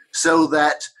out so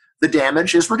that the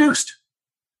damage is reduced,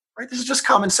 right? This is just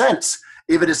common sense.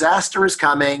 If a disaster is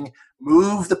coming,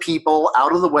 move the people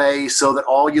out of the way so that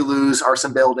all you lose are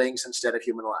some buildings instead of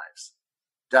human lives.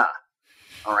 Duh.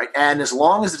 All right. And as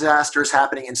long as the disaster is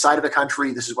happening inside of a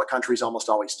country, this is what countries almost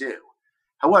always do.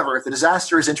 However, if the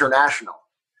disaster is international,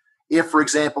 if, for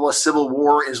example, a civil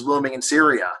war is looming in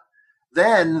Syria,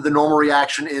 then the normal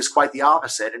reaction is quite the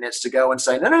opposite. And it's to go and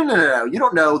say, no. You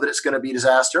don't know that it's going to be a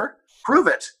disaster. Prove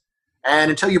it.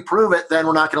 And until you prove it, then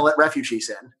we're not going to let refugees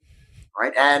in.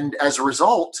 Right. And as a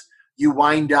result, you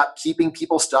wind up keeping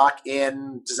people stuck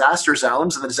in disaster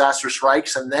zones, and the disaster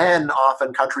strikes. And then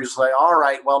often countries say, all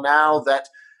right, well, now that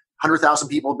 100,000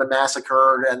 people have been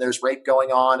massacred and there's rape going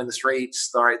on in the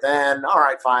streets, all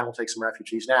right, fine, we'll take some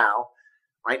refugees now.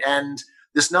 Right. And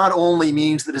this not only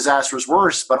means the disaster is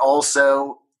worse, but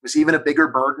also is even a bigger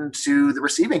burden to the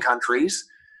receiving countries,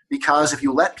 because if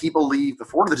you let people leave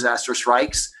before the disaster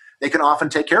strikes, they can often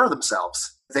take care of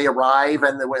themselves. They arrive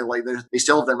and they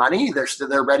still have their money.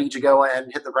 They're ready to go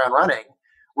and hit the ground running.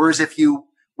 Whereas if you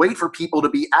wait for people to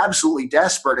be absolutely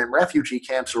desperate in refugee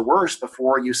camps or worse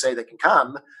before you say they can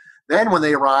come, then when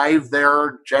they arrive,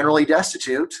 they're generally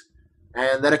destitute.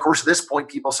 And then, of course, at this point,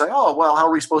 people say, oh, well, how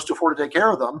are we supposed to afford to take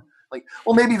care of them? Like,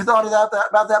 well, maybe if you thought of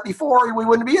about that before, we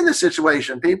wouldn't be in this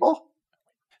situation, people.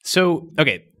 So,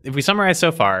 okay, if we summarize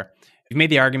so far, we've made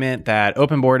the argument that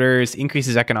open borders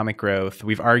increases economic growth.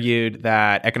 We've argued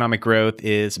that economic growth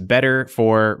is better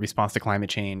for response to climate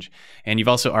change. And you've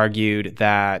also argued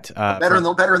that... better in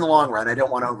the long run. I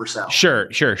don't want to oversell.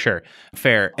 Sure.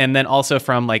 Fair. And then also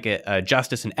from like a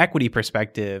justice and equity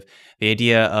perspective, the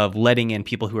idea of letting in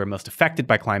people who are most affected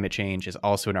by climate change is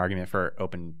also an argument for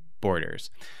open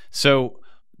borders. So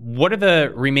what are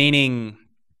the remaining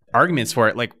arguments for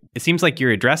it? Like, it seems like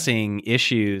you're addressing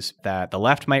issues that the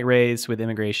left might raise with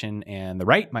immigration and the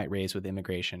right might raise with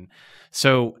immigration.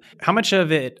 So how much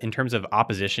of it, in terms of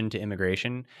opposition to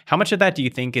immigration, how much of that do you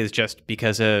think is just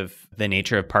because of the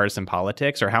nature of partisan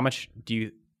politics, or how much do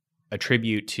you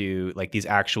attribute to like these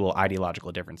actual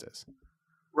ideological differences?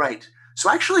 Right. So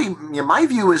actually, my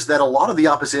view is that a lot of the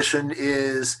opposition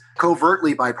is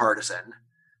covertly bipartisan.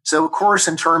 So of course,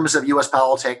 in terms of U.S.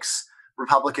 politics,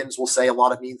 Republicans will say a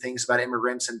lot of mean things about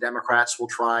immigrants and Democrats will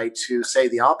try to say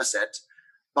the opposite.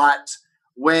 But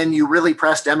when you really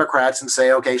press Democrats and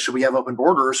say, okay, should we have open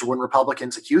borders? Or when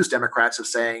Republicans accuse Democrats of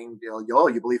saying,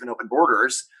 you believe in open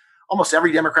borders, almost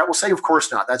every Democrat will say, of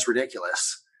course not. That's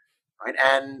ridiculous. Right.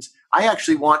 And I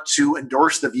actually want to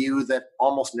endorse the view that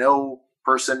almost no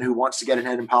person who wants to get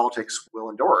ahead in politics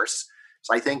will endorse.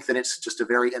 So I think that it's just a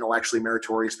very intellectually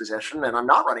meritorious position, and I'm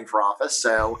not running for office.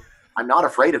 So I'm not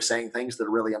afraid of saying things that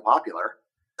are really unpopular.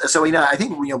 So, I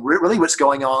think, really what's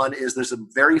going on is there's a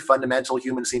very fundamental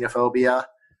human xenophobia,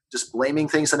 just blaming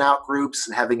things on outgroups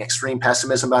and having extreme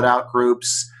pessimism about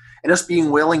outgroups, and us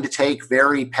being willing to take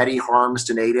very petty harms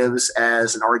to natives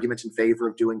as an argument in favor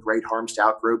of doing great harms to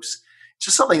outgroups. It's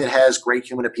just something that has great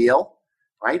human appeal,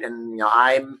 right? And,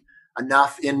 I'm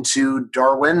enough into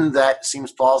Darwin that it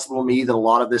seems plausible to me that a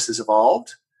lot of this has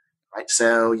evolved. Right.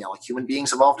 So, like human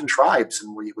beings evolved in tribes,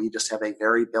 and we just have a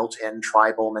very built-in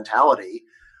tribal mentality.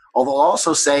 Although I'll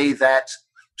also say that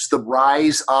just the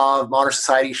rise of modern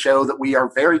society show that we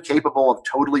are very capable of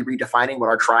totally redefining what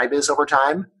our tribe is over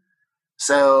time.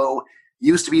 So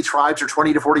used to be tribes are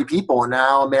 20 to 40 people, and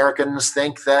now Americans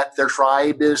think that their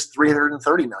tribe is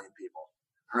 330 million people.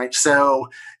 Right. So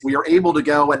we are able to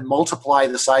go and multiply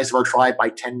the size of our tribe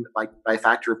by a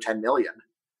factor of 10 million.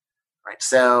 Right.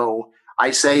 So I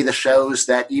say the shows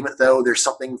that even though there's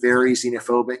something very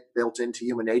xenophobic built into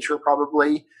human nature,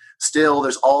 probably, still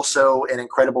there's also an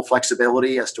incredible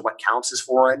flexibility as to what counts as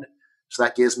foreign. So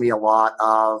that gives me a lot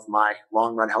of my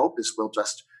long run hope is we'll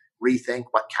just rethink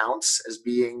what counts as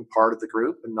being part of the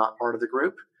group and not part of the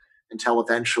group until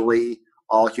eventually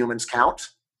all humans count.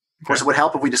 Of course, it would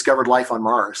help if we discovered life on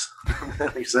Mars.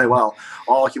 We say, well,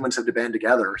 all humans have to band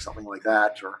together or something like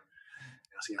that, or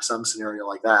some scenario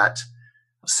like that.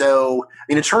 So,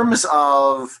 in terms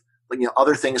of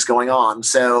other things going on,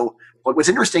 so what's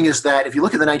interesting is that if you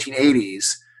look at the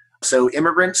 1980s, so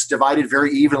immigrants divided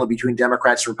very evenly between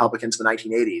Democrats and Republicans in the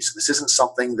 1980s. This isn't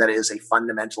something that is a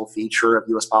fundamental feature of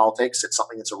U.S. politics. It's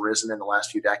something that's arisen in the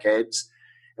last few decades.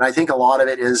 And I think a lot of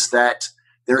it is that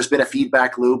there's been a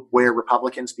feedback loop where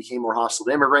Republicans became more hostile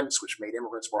to immigrants, which made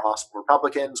immigrants more hostile to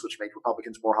Republicans, which made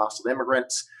Republicans more hostile to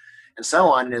immigrants, and so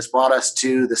on, and has brought us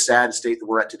to the sad state that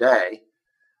we're at today.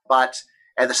 But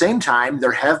at the same time,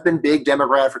 there have been big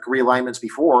demographic realignments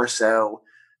before. So,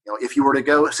 if you were to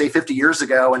go, say, 50 years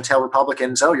ago and tell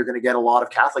Republicans, oh, you're going to get a lot of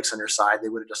Catholics on your side, they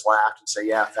would have just laughed and say,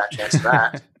 yeah, fat chance of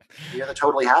that. That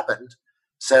totally happened.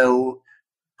 So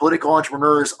political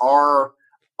entrepreneurs are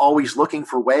always looking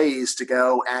for ways to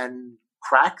go and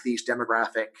crack these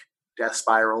demographic death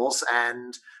spirals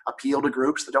and appeal to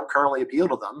groups that don't currently appeal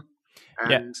to them.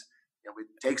 And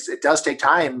it does take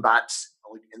time, but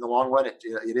in the long run, it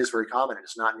is very common, and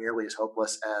it's not nearly as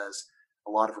hopeless as a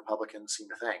lot of Republicans seem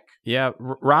to think. Yeah,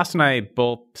 Ross and I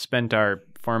both spent our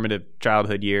formative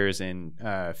childhood years in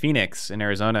Phoenix, in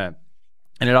Arizona,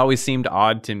 and it always seemed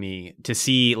odd to me to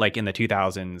see, like in the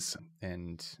 2000s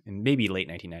and maybe late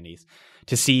 1990s,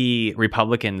 to see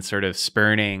Republicans sort of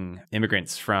spurning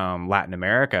immigrants from Latin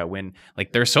America when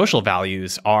like their social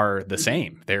values are the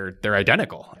same. They're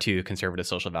identical to conservative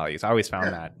social values. I always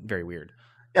found that very weird.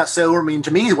 Yeah, so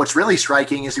to me, what's really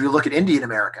striking is if you look at Indian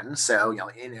Americans, so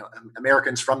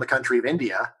Americans from the country of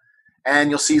India, and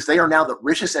you'll see they are now the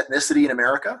richest ethnicity in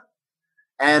America,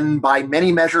 and by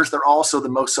many measures, they're also the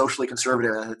most socially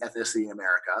conservative ethnicity in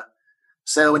America.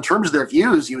 So, in terms of their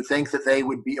views, you would think that they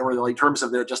would be, or in terms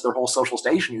of their whole social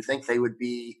station, you think they would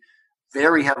be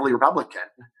very heavily Republican,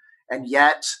 and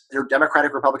yet their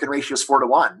Democratic-Republican ratio is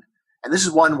 4-1. And this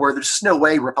is one where there's just no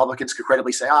way Republicans could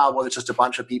credibly say, well, it's just a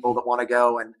bunch of people that want to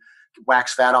go and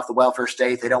wax fat off the welfare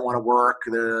state. They don't want to work.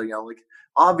 They're,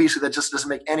 obviously that just doesn't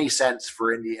make any sense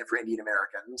for Indian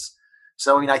Americans.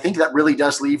 So, I think that really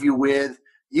does leave you with,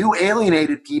 you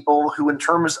alienated people who, in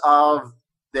terms of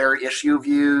their issue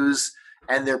views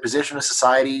and their position in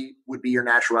society, would be your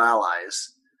natural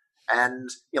allies. And,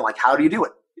 how do you do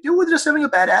it? You do it with just having a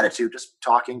bad attitude, just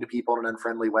talking to people in an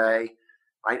unfriendly way,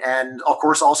 right? And, of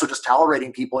course, also just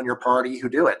tolerating people in your party who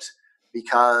do it.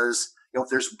 Because, if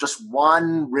there's just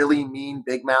one really mean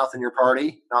big mouth in your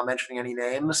party, not mentioning any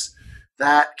names,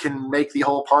 that can make the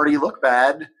whole party look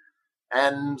bad.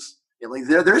 And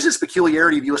there's this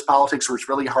peculiarity of U.S. politics where it's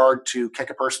really hard to kick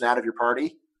a person out of your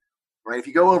party, right? If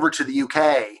you go over to the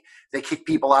UK, they kick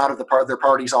people out of their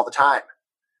parties all the time,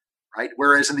 right?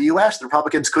 Whereas in the U.S., the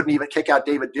Republicans couldn't even kick out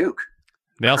David Duke.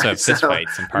 They also have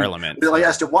fistfights in Parliament.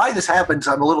 As to why this happens,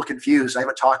 I'm a little confused. I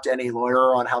haven't talked to any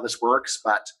lawyer on how this works,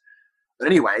 but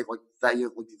anyway,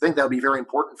 you think that would be very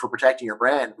important for protecting your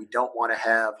brand. We don't want to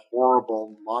have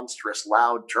horrible, monstrous,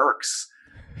 loud jerks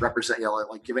represent,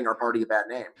 giving our party a bad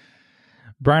name.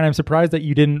 Bryan, I'm surprised that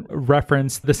you didn't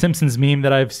reference the Simpsons meme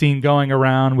that I've seen going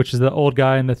around, which is the old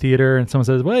guy in the theater, and someone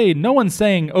says, wait, no one's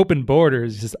saying open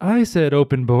borders. He says, I said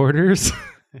open borders.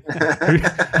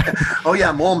 Oh,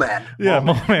 yeah, Mole Man.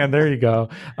 Mole Man. There you go.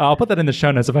 I'll put that in the show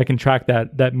notes if I can track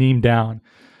that meme down.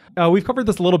 We've covered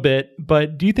this a little bit,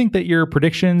 but do you think that your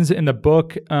predictions in the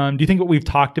book, do you think what we've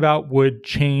talked about would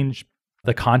change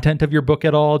the content of your book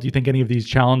at all? Do you think any of these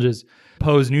challenges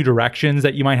pose new directions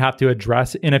that you might have to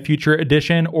address in a future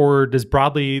edition, or does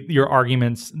broadly your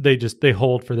arguments, they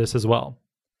hold for this as well?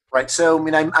 Right. So,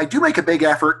 I do make a big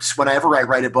effort whenever I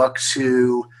write a book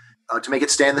to make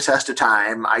it stand the test of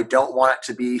time. I don't want it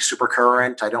to be super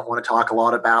current. I don't want to talk a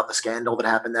lot about the scandal that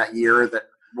happened that year that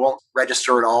won't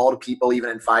register at all to people even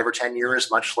in 5 or 10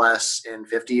 years, much less in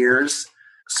 50 years.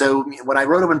 So when I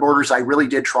wrote Open Borders, I really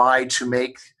did try to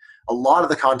make a lot of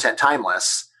the content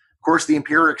timeless. Of course, the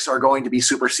empirics are going to be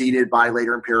superseded by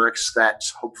later empirics that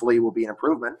hopefully will be an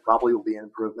improvement, probably will be an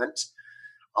improvement.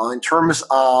 In terms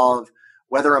of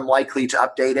whether I'm likely to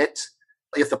update it,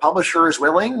 if the publisher is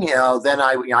willing, then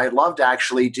I'd love to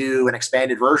actually do an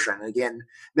expanded version. And again,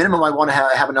 minimum, I want to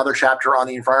have another chapter on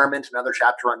the environment, another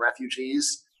chapter on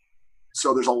refugees.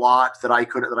 So there's a lot that I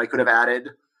could have added.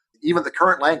 Even the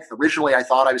current length. Originally, I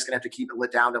thought I was going to have to keep it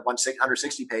lit down to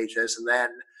 160 pages, and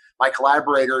then my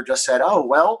collaborator just said, "Oh,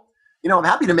 well, I'm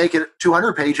happy to make it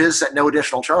 200 pages at no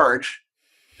additional charge."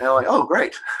 And I'm like, "Oh,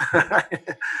 great!"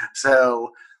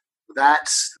 So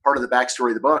that's part of the backstory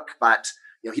of the book, but.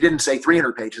 He didn't say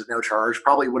 300 pages, no charge.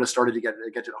 Probably would have started to get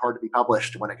it hard to be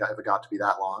published if it got to be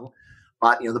that long.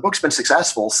 But the book's been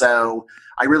successful, so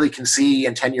I really can see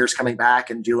in 10 years coming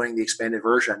back and doing the expanded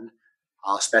version,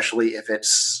 especially if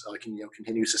it's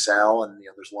continues to sell and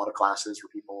there's a lot of classes where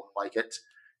people like it.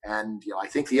 And I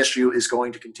think the issue is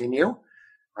going to continue,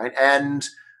 right? And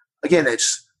again,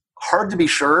 it's hard to be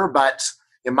sure, but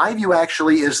in my view,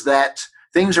 actually, is that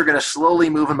things are going to slowly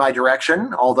move in my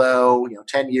direction, although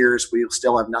 10 years we will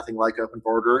still have nothing like Open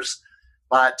Borders.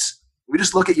 But we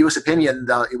just look at U.S. opinion.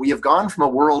 We have gone from a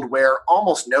world where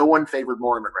almost no one favored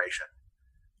more immigration.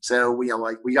 So we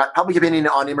got public opinion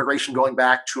on immigration going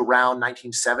back to around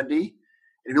 1970. And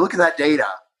if you look at that data,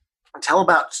 until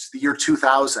about the year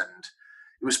 2000,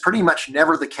 it was pretty much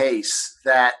never the case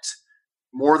that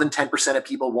more than 10% of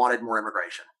people wanted more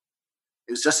immigration.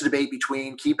 It was just a debate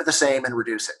between keep it the same and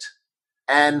reduce it.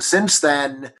 And since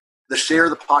then, the share of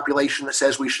the population that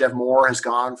says we should have more has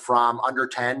gone from under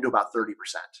 10 to about 30%.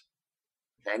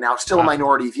 Okay, now it's still a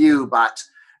minority view, but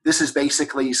this is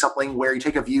basically something where you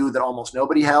take a view that almost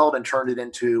nobody held and turned it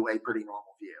into a pretty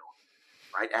normal view,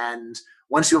 right? And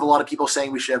once you have a lot of people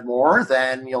saying we should have more,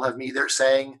 then you'll have me there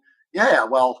saying, yeah,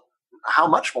 well, how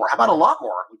much more? How about a lot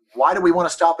more? Why do we want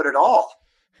to stop it at all?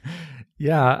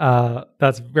 Yeah,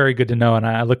 that's very good to know, and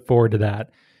I look forward to that.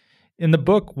 In the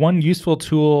book, one useful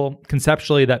tool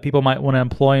conceptually that people might want to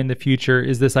employ in the future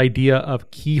is this idea of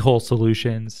keyhole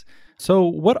solutions. So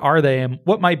what are they, and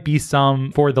what might be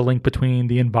some for the link between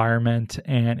the environment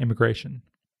and immigration?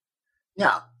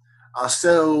 Yeah.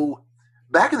 So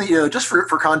back in the, just for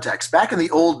context, back in the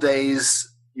old days,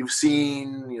 you've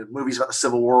seen movies about the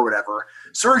Civil War or whatever.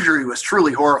 Surgery was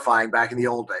truly horrifying back in the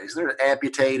old days. They're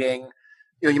amputating.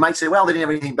 You might say, well, they didn't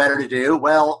have anything better to do.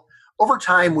 Well, over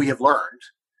time, we have learned.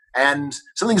 And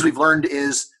some things we've learned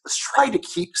is let's try to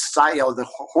keep the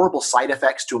horrible side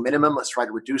effects to a minimum. Let's try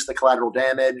to reduce the collateral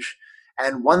damage.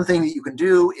 And one thing that you can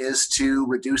do is to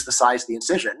reduce the size of the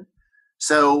incision.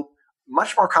 So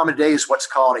much more common today is what's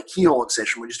called a keyhole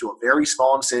incision. We just do a very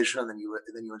small incision, and then you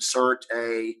insert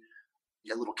a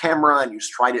little camera, and you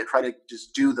try to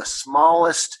just do the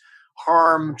smallest,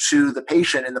 harm to the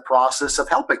patient in the process of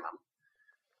helping them.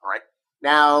 All right.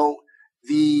 Now,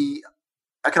 the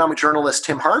economic journalist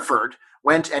Tim Harford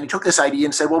went and he took this idea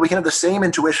and said, well, we can have the same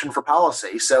intuition for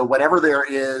policy. So whenever there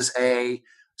is a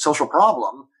social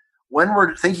problem, when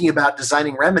we're thinking about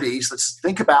designing remedies, let's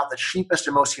think about the cheapest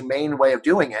and most humane way of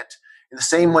doing it. In the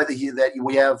same way that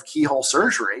we have keyhole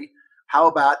surgery, how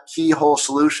about keyhole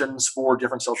solutions for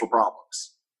different social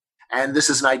problems? And this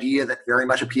is an idea that very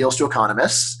much appeals to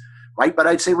economists, right? But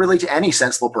I'd say really to any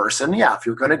sensible person, yeah, if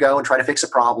you're going to go and try to fix a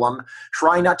problem,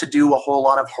 try not to do a whole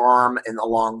lot of harm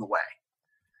along the way.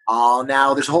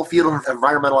 Now, there's a whole field of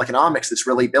environmental economics that's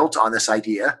really built on this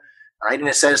idea, right? And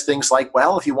it says things like,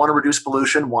 well, if you want to reduce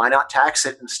pollution, why not tax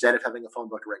it instead of having a phone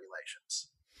book of regulations,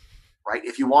 right?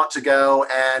 If you want to go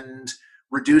and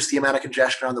reduce the amount of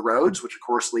congestion on the roads, which of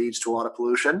course leads to a lot of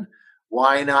pollution,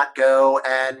 why not go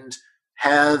and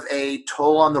have a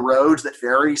toll on the roads that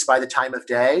varies by the time of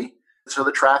day so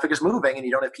that traffic is moving and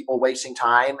you don't have people wasting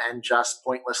time and just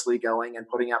pointlessly going and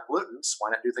putting out pollutants? Why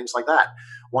not do things like that?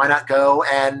 Why not go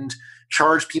and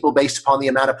charge people based upon the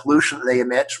amount of pollution that they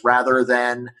emit rather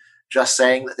than just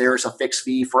saying that there's a fixed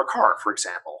fee for a car, for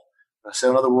example?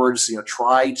 So in other words,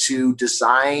 try to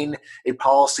design a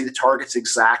policy that targets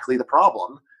exactly the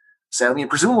problem. So,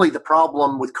 presumably the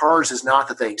problem with cars is not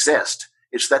that they exist,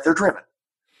 it's that they're driven,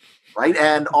 right?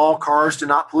 And all cars do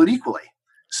not pollute equally.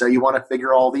 So you want to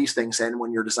figure all these things in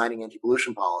when you're designing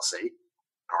anti-pollution policy.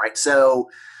 All right. So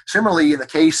similarly, in the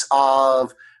case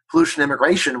of pollution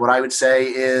immigration, what I would say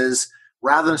is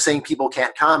rather than saying people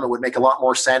can't come, it would make a lot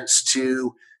more sense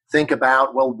to think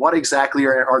about, well, what exactly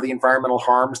are the environmental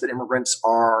harms that immigrants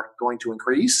are going to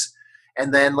increase?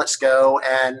 And then let's go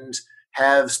and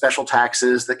have special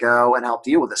taxes that go and help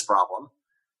deal with this problem.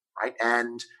 Right.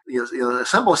 And the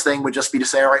simplest thing would just be to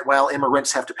say, all right, well,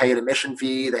 immigrants have to pay an admission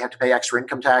fee. They have to pay extra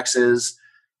income taxes.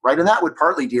 Right. And that would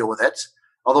partly deal with it.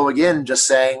 Although, again, just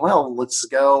saying, well, let's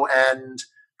go and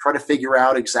try to figure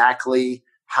out exactly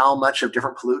how much of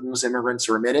different pollutants immigrants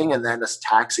are emitting and then just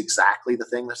tax exactly the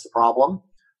thing that's the problem.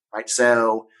 Right.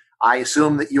 So I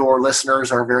assume that your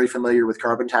listeners are very familiar with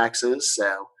carbon taxes.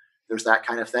 So there's that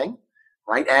kind of thing.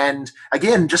 Right. And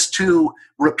again, just to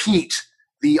repeat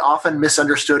the often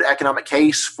misunderstood economic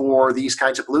case for these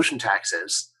kinds of pollution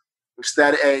taxes, is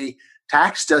that a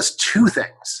tax does two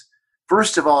things.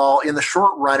 First of all, in the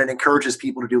short run, it encourages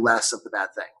people to do less of the bad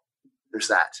thing. There's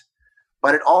that.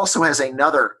 But it also has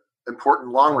another important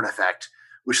long-run effect,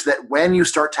 which is that when you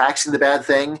start taxing the bad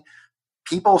thing,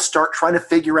 people start trying to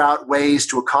figure out ways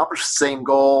to accomplish the same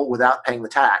goal without paying the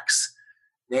tax,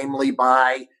 namely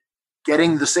by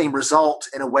getting the same result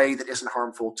in a way that isn't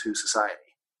harmful to society.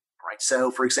 Right. So,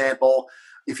 for example,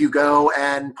 if you go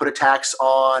and put a tax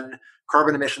on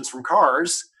carbon emissions from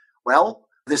cars, well,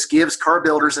 this gives car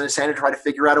builders an incentive to try to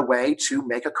figure out a way to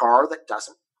make a car that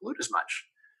doesn't pollute as much.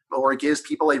 Or it gives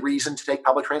people a reason to take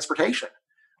public transportation.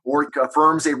 Or it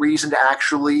affirms a reason to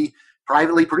actually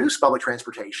privately produce public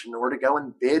transportation or to go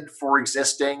and bid for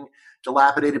existing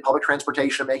dilapidated public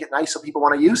transportation and make it nice so people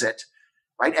want to use it.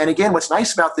 Right. And again, what's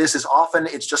nice about this is often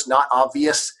it's just not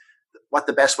obvious what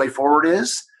the best way forward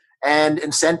is. And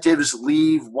incentives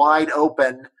leave wide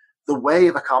open the way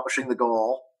of accomplishing the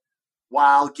goal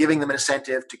while giving them an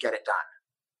incentive to get it done.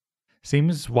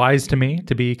 Seems wise to me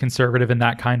to be conservative in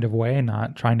that kind of way,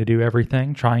 not trying to do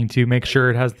everything, trying to make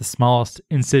sure it has the smallest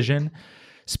incision.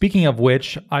 Speaking of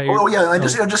which,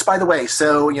 just by the way,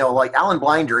 so, like Alan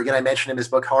Blinder, again, I mentioned in his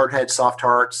book, Hard Heads, Soft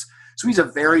Hearts. So he's a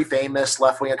very famous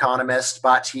left-wing economist,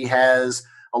 but he has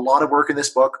a lot of work in this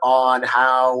book on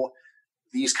how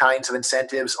these kinds of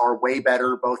incentives are way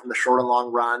better, both in the short and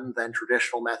long run, than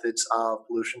traditional methods of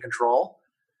pollution control,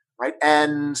 right?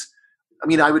 And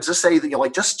I would just say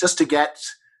that, just to get,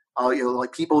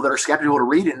 people that are skeptical to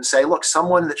read it and say, look,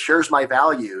 someone that shares my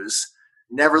values,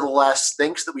 nevertheless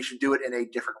thinks that we should do it in a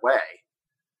different way,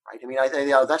 right? I think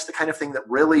that's the kind of thing that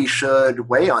really should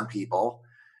weigh on people.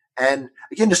 And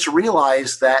again, just to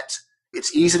realize that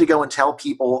it's easy to go and tell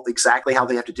people exactly how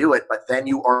they have to do it, but then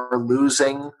you are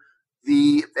losing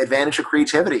the advantage of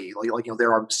creativity.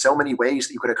 There are so many ways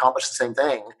that you could accomplish the same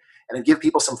thing, and to give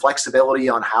people some flexibility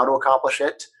on how to accomplish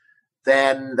it,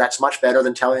 then that's much better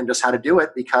than telling them just how to do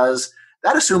it, because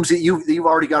that assumes that you've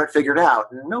already got it figured out,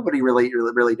 and nobody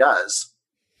really does.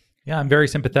 Yeah, I'm very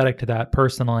sympathetic to that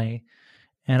personally.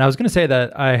 And I was going to say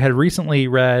that I had recently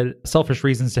read Selfish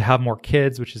Reasons to Have More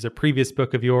Kids, which is a previous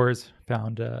book of yours,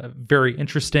 found very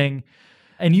interesting.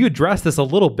 And you addressed this a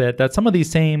little bit, that some of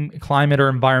these same climate or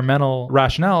environmental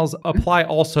rationales apply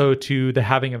also to the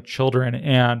having of children.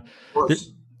 And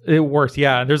It works,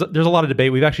 yeah. There's a lot of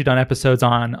debate. We've actually done episodes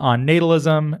on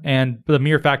natalism, and the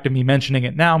mere fact of me mentioning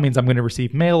it now means I'm going to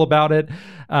receive mail about it.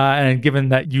 And given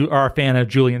that you are a fan of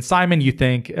Julian Simon, you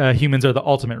think humans are the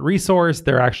ultimate resource.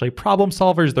 They're actually problem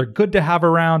solvers. They're good to have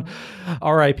around.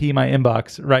 RIP my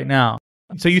inbox right now.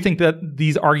 So you think that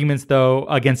these arguments, though,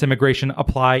 against immigration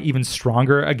apply even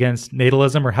stronger against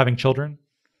natalism or having children?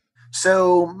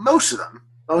 So most of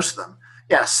them.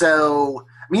 Yeah. So,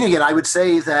 I mean, again, I would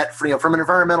say that from an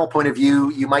environmental point of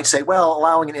view, you might say, well,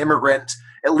 allowing an immigrant,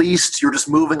 at least you're just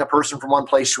moving a person from one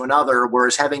place to another,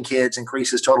 whereas having kids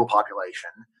increases total population.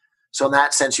 So in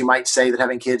that sense, you might say that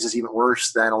having kids is even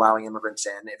worse than allowing immigrants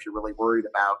in if you're really worried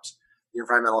about the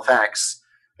environmental effects.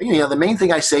 The main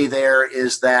thing I say there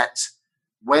is that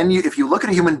if you look at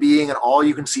a human being and all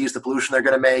you can see is the pollution they're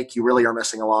going to make, you really are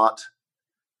missing a lot.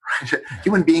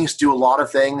 Human beings do a lot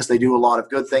of things. They do a lot of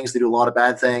good things. They do a lot of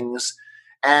bad things.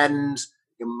 And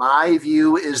my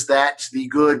view is that the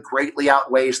good greatly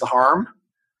outweighs the harm.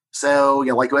 So,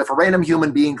 like if a random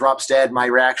human being drops dead, my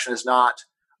reaction is not,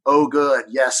 oh, good.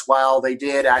 Yes, well, they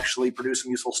did actually produce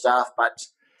some useful stuff, but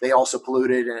they also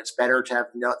polluted, and it's better to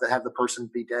have the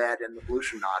person be dead and the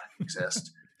pollution not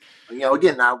exist.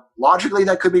 Again, now, logically,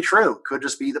 that could be true. Could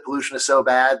just be the pollution is so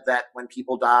bad that when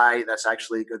people die, that's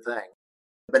actually a good thing.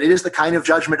 But it is the kind of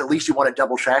judgment, at least you want to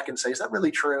double check and say, is that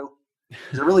really true?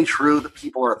 Is it really true that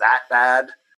people are that bad?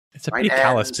 It's a pretty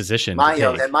callous position.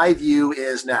 And my view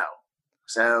is no.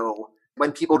 So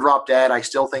when people drop dead, I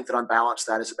still think that on balance,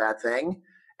 that is a bad thing.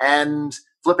 And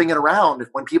flipping it around,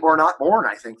 when people are not born,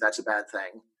 I think that's a bad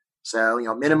thing. So,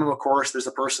 minimum, of course, there's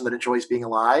a person that enjoys being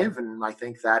alive. And I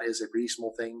think that is a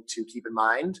reasonable thing to keep in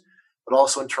mind. But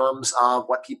also in terms of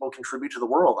what people contribute to the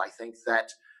world, I think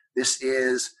that this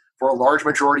is, for a large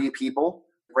majority of people,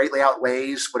 greatly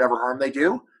outweighs whatever harm they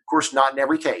do. Of course, not in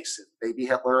every case. If baby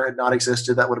Hitler had not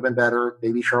existed, that would have been better.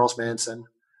 Baby Charles Manson.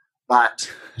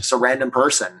 But just a random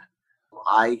person.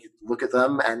 I look at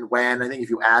them, and when I think if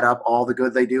you add up all the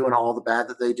good they do and all the bad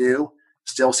that they do,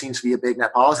 still seems to be a big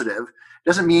net positive.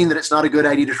 Doesn't mean that it's not a good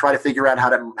idea to try to figure out how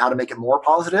to make it more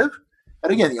positive. But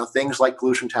again, things like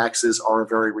pollution taxes are a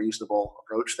very reasonable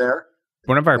approach there.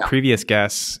 One of our previous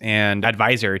guests and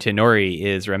advisor to Nori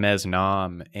is Ramez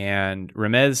Naam. And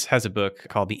Ramez has a book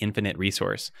called The Infinite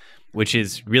Resource, which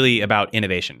is really about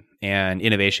innovation. And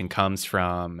innovation comes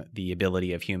from the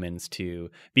ability of humans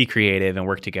to be creative and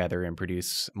work together and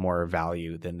produce more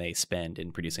value than they spend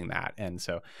in producing that. And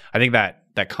so I think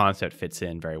that concept fits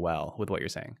in very well with what you're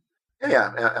saying.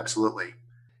 Yeah, absolutely.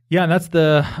 Yeah, and that's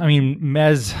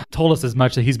Mez told us as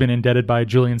much that he's been indebted by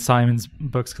Julian Simon's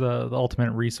books, The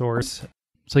Ultimate Resource.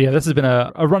 So yeah, this has been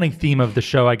a running theme of the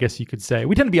show, I guess you could say.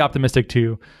 We tend to be optimistic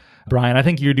too, Bryan. I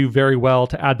think you do very well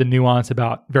to add the nuance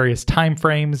about various time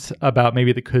frames, about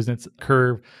maybe the Kuznets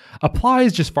curve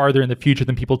applies just farther in the future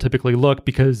than people typically look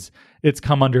because it's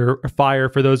come under fire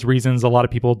for those reasons. A lot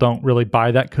of people don't really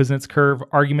buy that Kuznets curve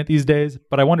argument these days,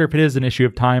 but I wonder if it is an issue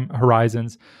of time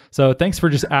horizons. So thanks for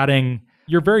just adding.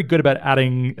 You're very good about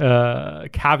adding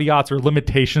caveats or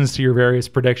limitations to your various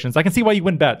predictions. I can see why you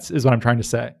win bets, is what I'm trying to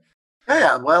say.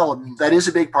 Yeah, well, that is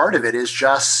a big part of it, is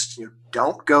just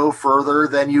don't go further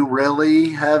than you really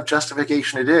have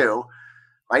justification to do,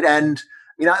 right? And,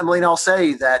 Emily, I'll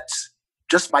say that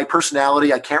just my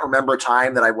personality, I can't remember a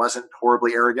time that I wasn't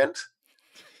horribly arrogant,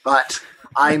 but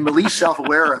I'm at least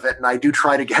self-aware of it, and I do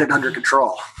try to get it under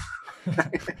control.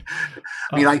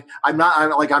 I'm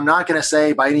not going to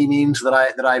say by any means that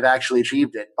I've actually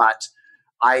achieved it, but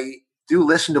I do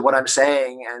listen to what I'm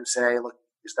saying and say, look,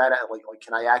 is that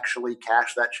can I actually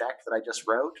cash that check that I just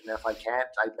wrote? And if I can't,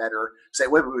 I better say,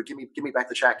 wait, give me back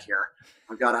the check here.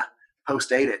 I've got to post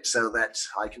date it so that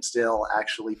I can still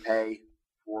actually pay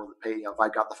if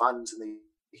I've got the funds in the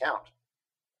account.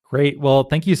 Great. Well,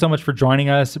 thank you so much for joining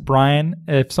us, Bryan.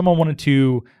 If someone wanted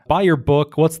to buy your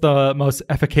book, what's the most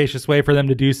efficacious way for them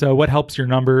to do so? What helps your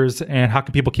numbers, and how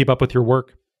can people keep up with your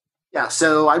work? Yeah,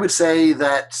 so I would say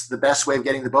that the best way of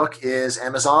getting the book is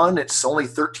Amazon. It's only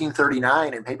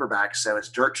 $13.39 in paperback, so it's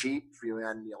dirt cheap.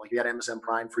 And you got Amazon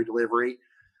Prime free delivery,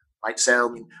 right?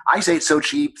 So I say it's so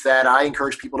cheap that I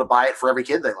encourage people to buy it for every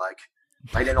kid they like,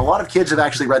 right? And a lot of kids have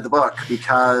actually read the book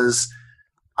because,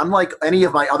 unlike any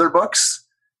of my other books,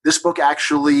 this book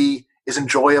actually is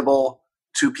enjoyable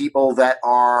to people that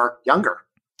are younger.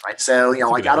 Right. So,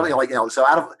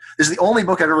 this is the only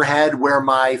book I've ever had where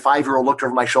my 5-year-old looked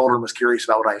over my shoulder and was curious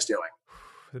about what I was doing.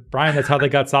 Bryan, that's how they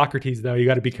got Socrates, though. You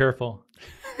got to be careful.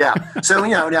 Yeah. So,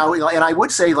 now, and I would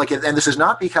say, and this is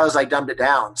not because I dumbed it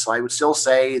down. So I would still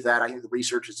say that I think the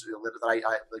research is,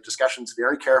 the discussion is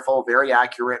very careful, very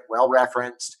accurate, well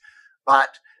referenced. But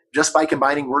just by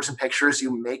combining words and pictures,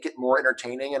 you make it more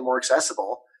entertaining and more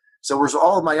accessible. So whereas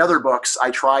all of my other books,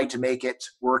 I tried to make it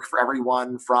work for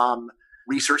everyone from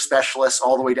research specialists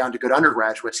all the way down to good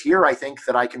undergraduates. Here, I think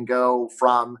that I can go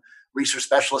from research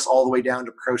specialists all the way down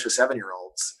to precocious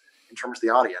 7-year-olds in terms of the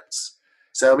audience.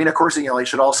 So, I mean, of course, it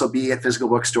should also be at physical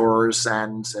bookstores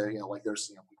and, like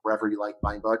there's, wherever you like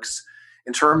buying books.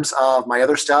 In terms of my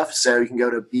other stuff, so you can go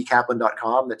to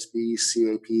bcaplan.com. That's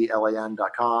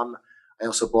bcaplan.com. I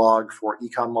also blog for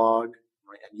EconLog.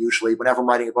 Right? And usually whenever I'm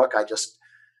writing a book, I just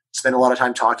spend a lot of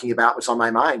time talking about what's on my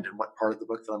mind and what part of the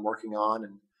book that I'm working on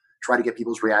and try to get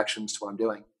people's reactions to what I'm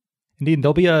doing. Indeed.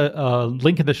 There'll be a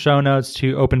link in the show notes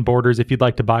to Open Borders if you'd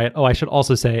like to buy it. Oh, I should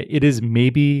also say it is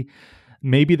maybe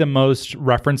the most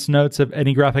reference notes of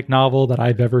any graphic novel that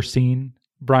I've ever seen.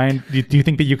 Bryan, do you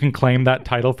think that you can claim that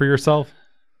title for yourself?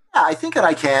 Yeah, I think that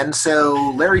I can.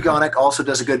 So Larry Gonick also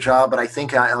does a good job, but I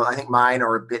think mine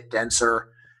are a bit denser.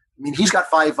 I mean, he's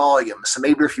got 5 volumes, so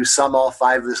maybe if you sum all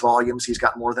 5 of his volumes, he's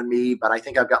got more than me, but I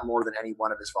think I've got more than any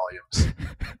one of his volumes.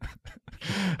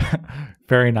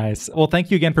 Very nice. Well, thank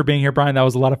you again for being here, Bryan. That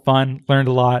was a lot of fun. Learned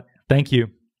a lot. Thank you.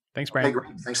 Thanks, Bryan. Okay,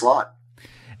 great. Thanks a lot.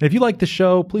 And if you like the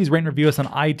show, please rate and review us on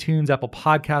iTunes, Apple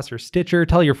Podcasts, or Stitcher.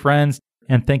 Tell your friends.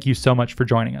 And thank you so much for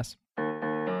joining us.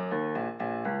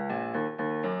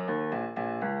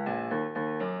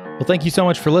 Well, thank you so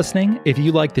much for listening. If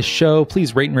you like the show,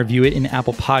 please rate and review it in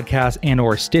Apple Podcasts and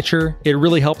or Stitcher. It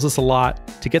really helps us a lot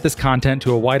to get this content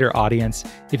to a wider audience.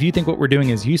 If you think what we're doing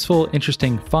is useful,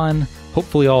 interesting, fun,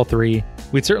 hopefully all 3,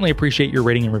 we'd certainly appreciate your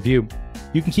rating and review.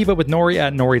 You can keep up with Nori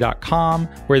at nori.com,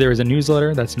 where there is a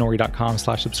newsletter. That's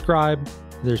nori.com/subscribe.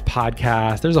 There's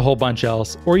podcasts, there's a whole bunch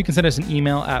else, or you can send us an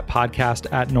email at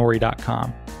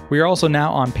podcast@nori.com. We are also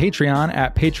now on Patreon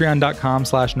at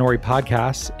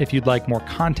patreon.com/NoriPodcasts if you'd like more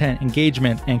content,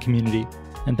 engagement, and community.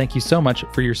 And thank you so much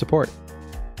for your support.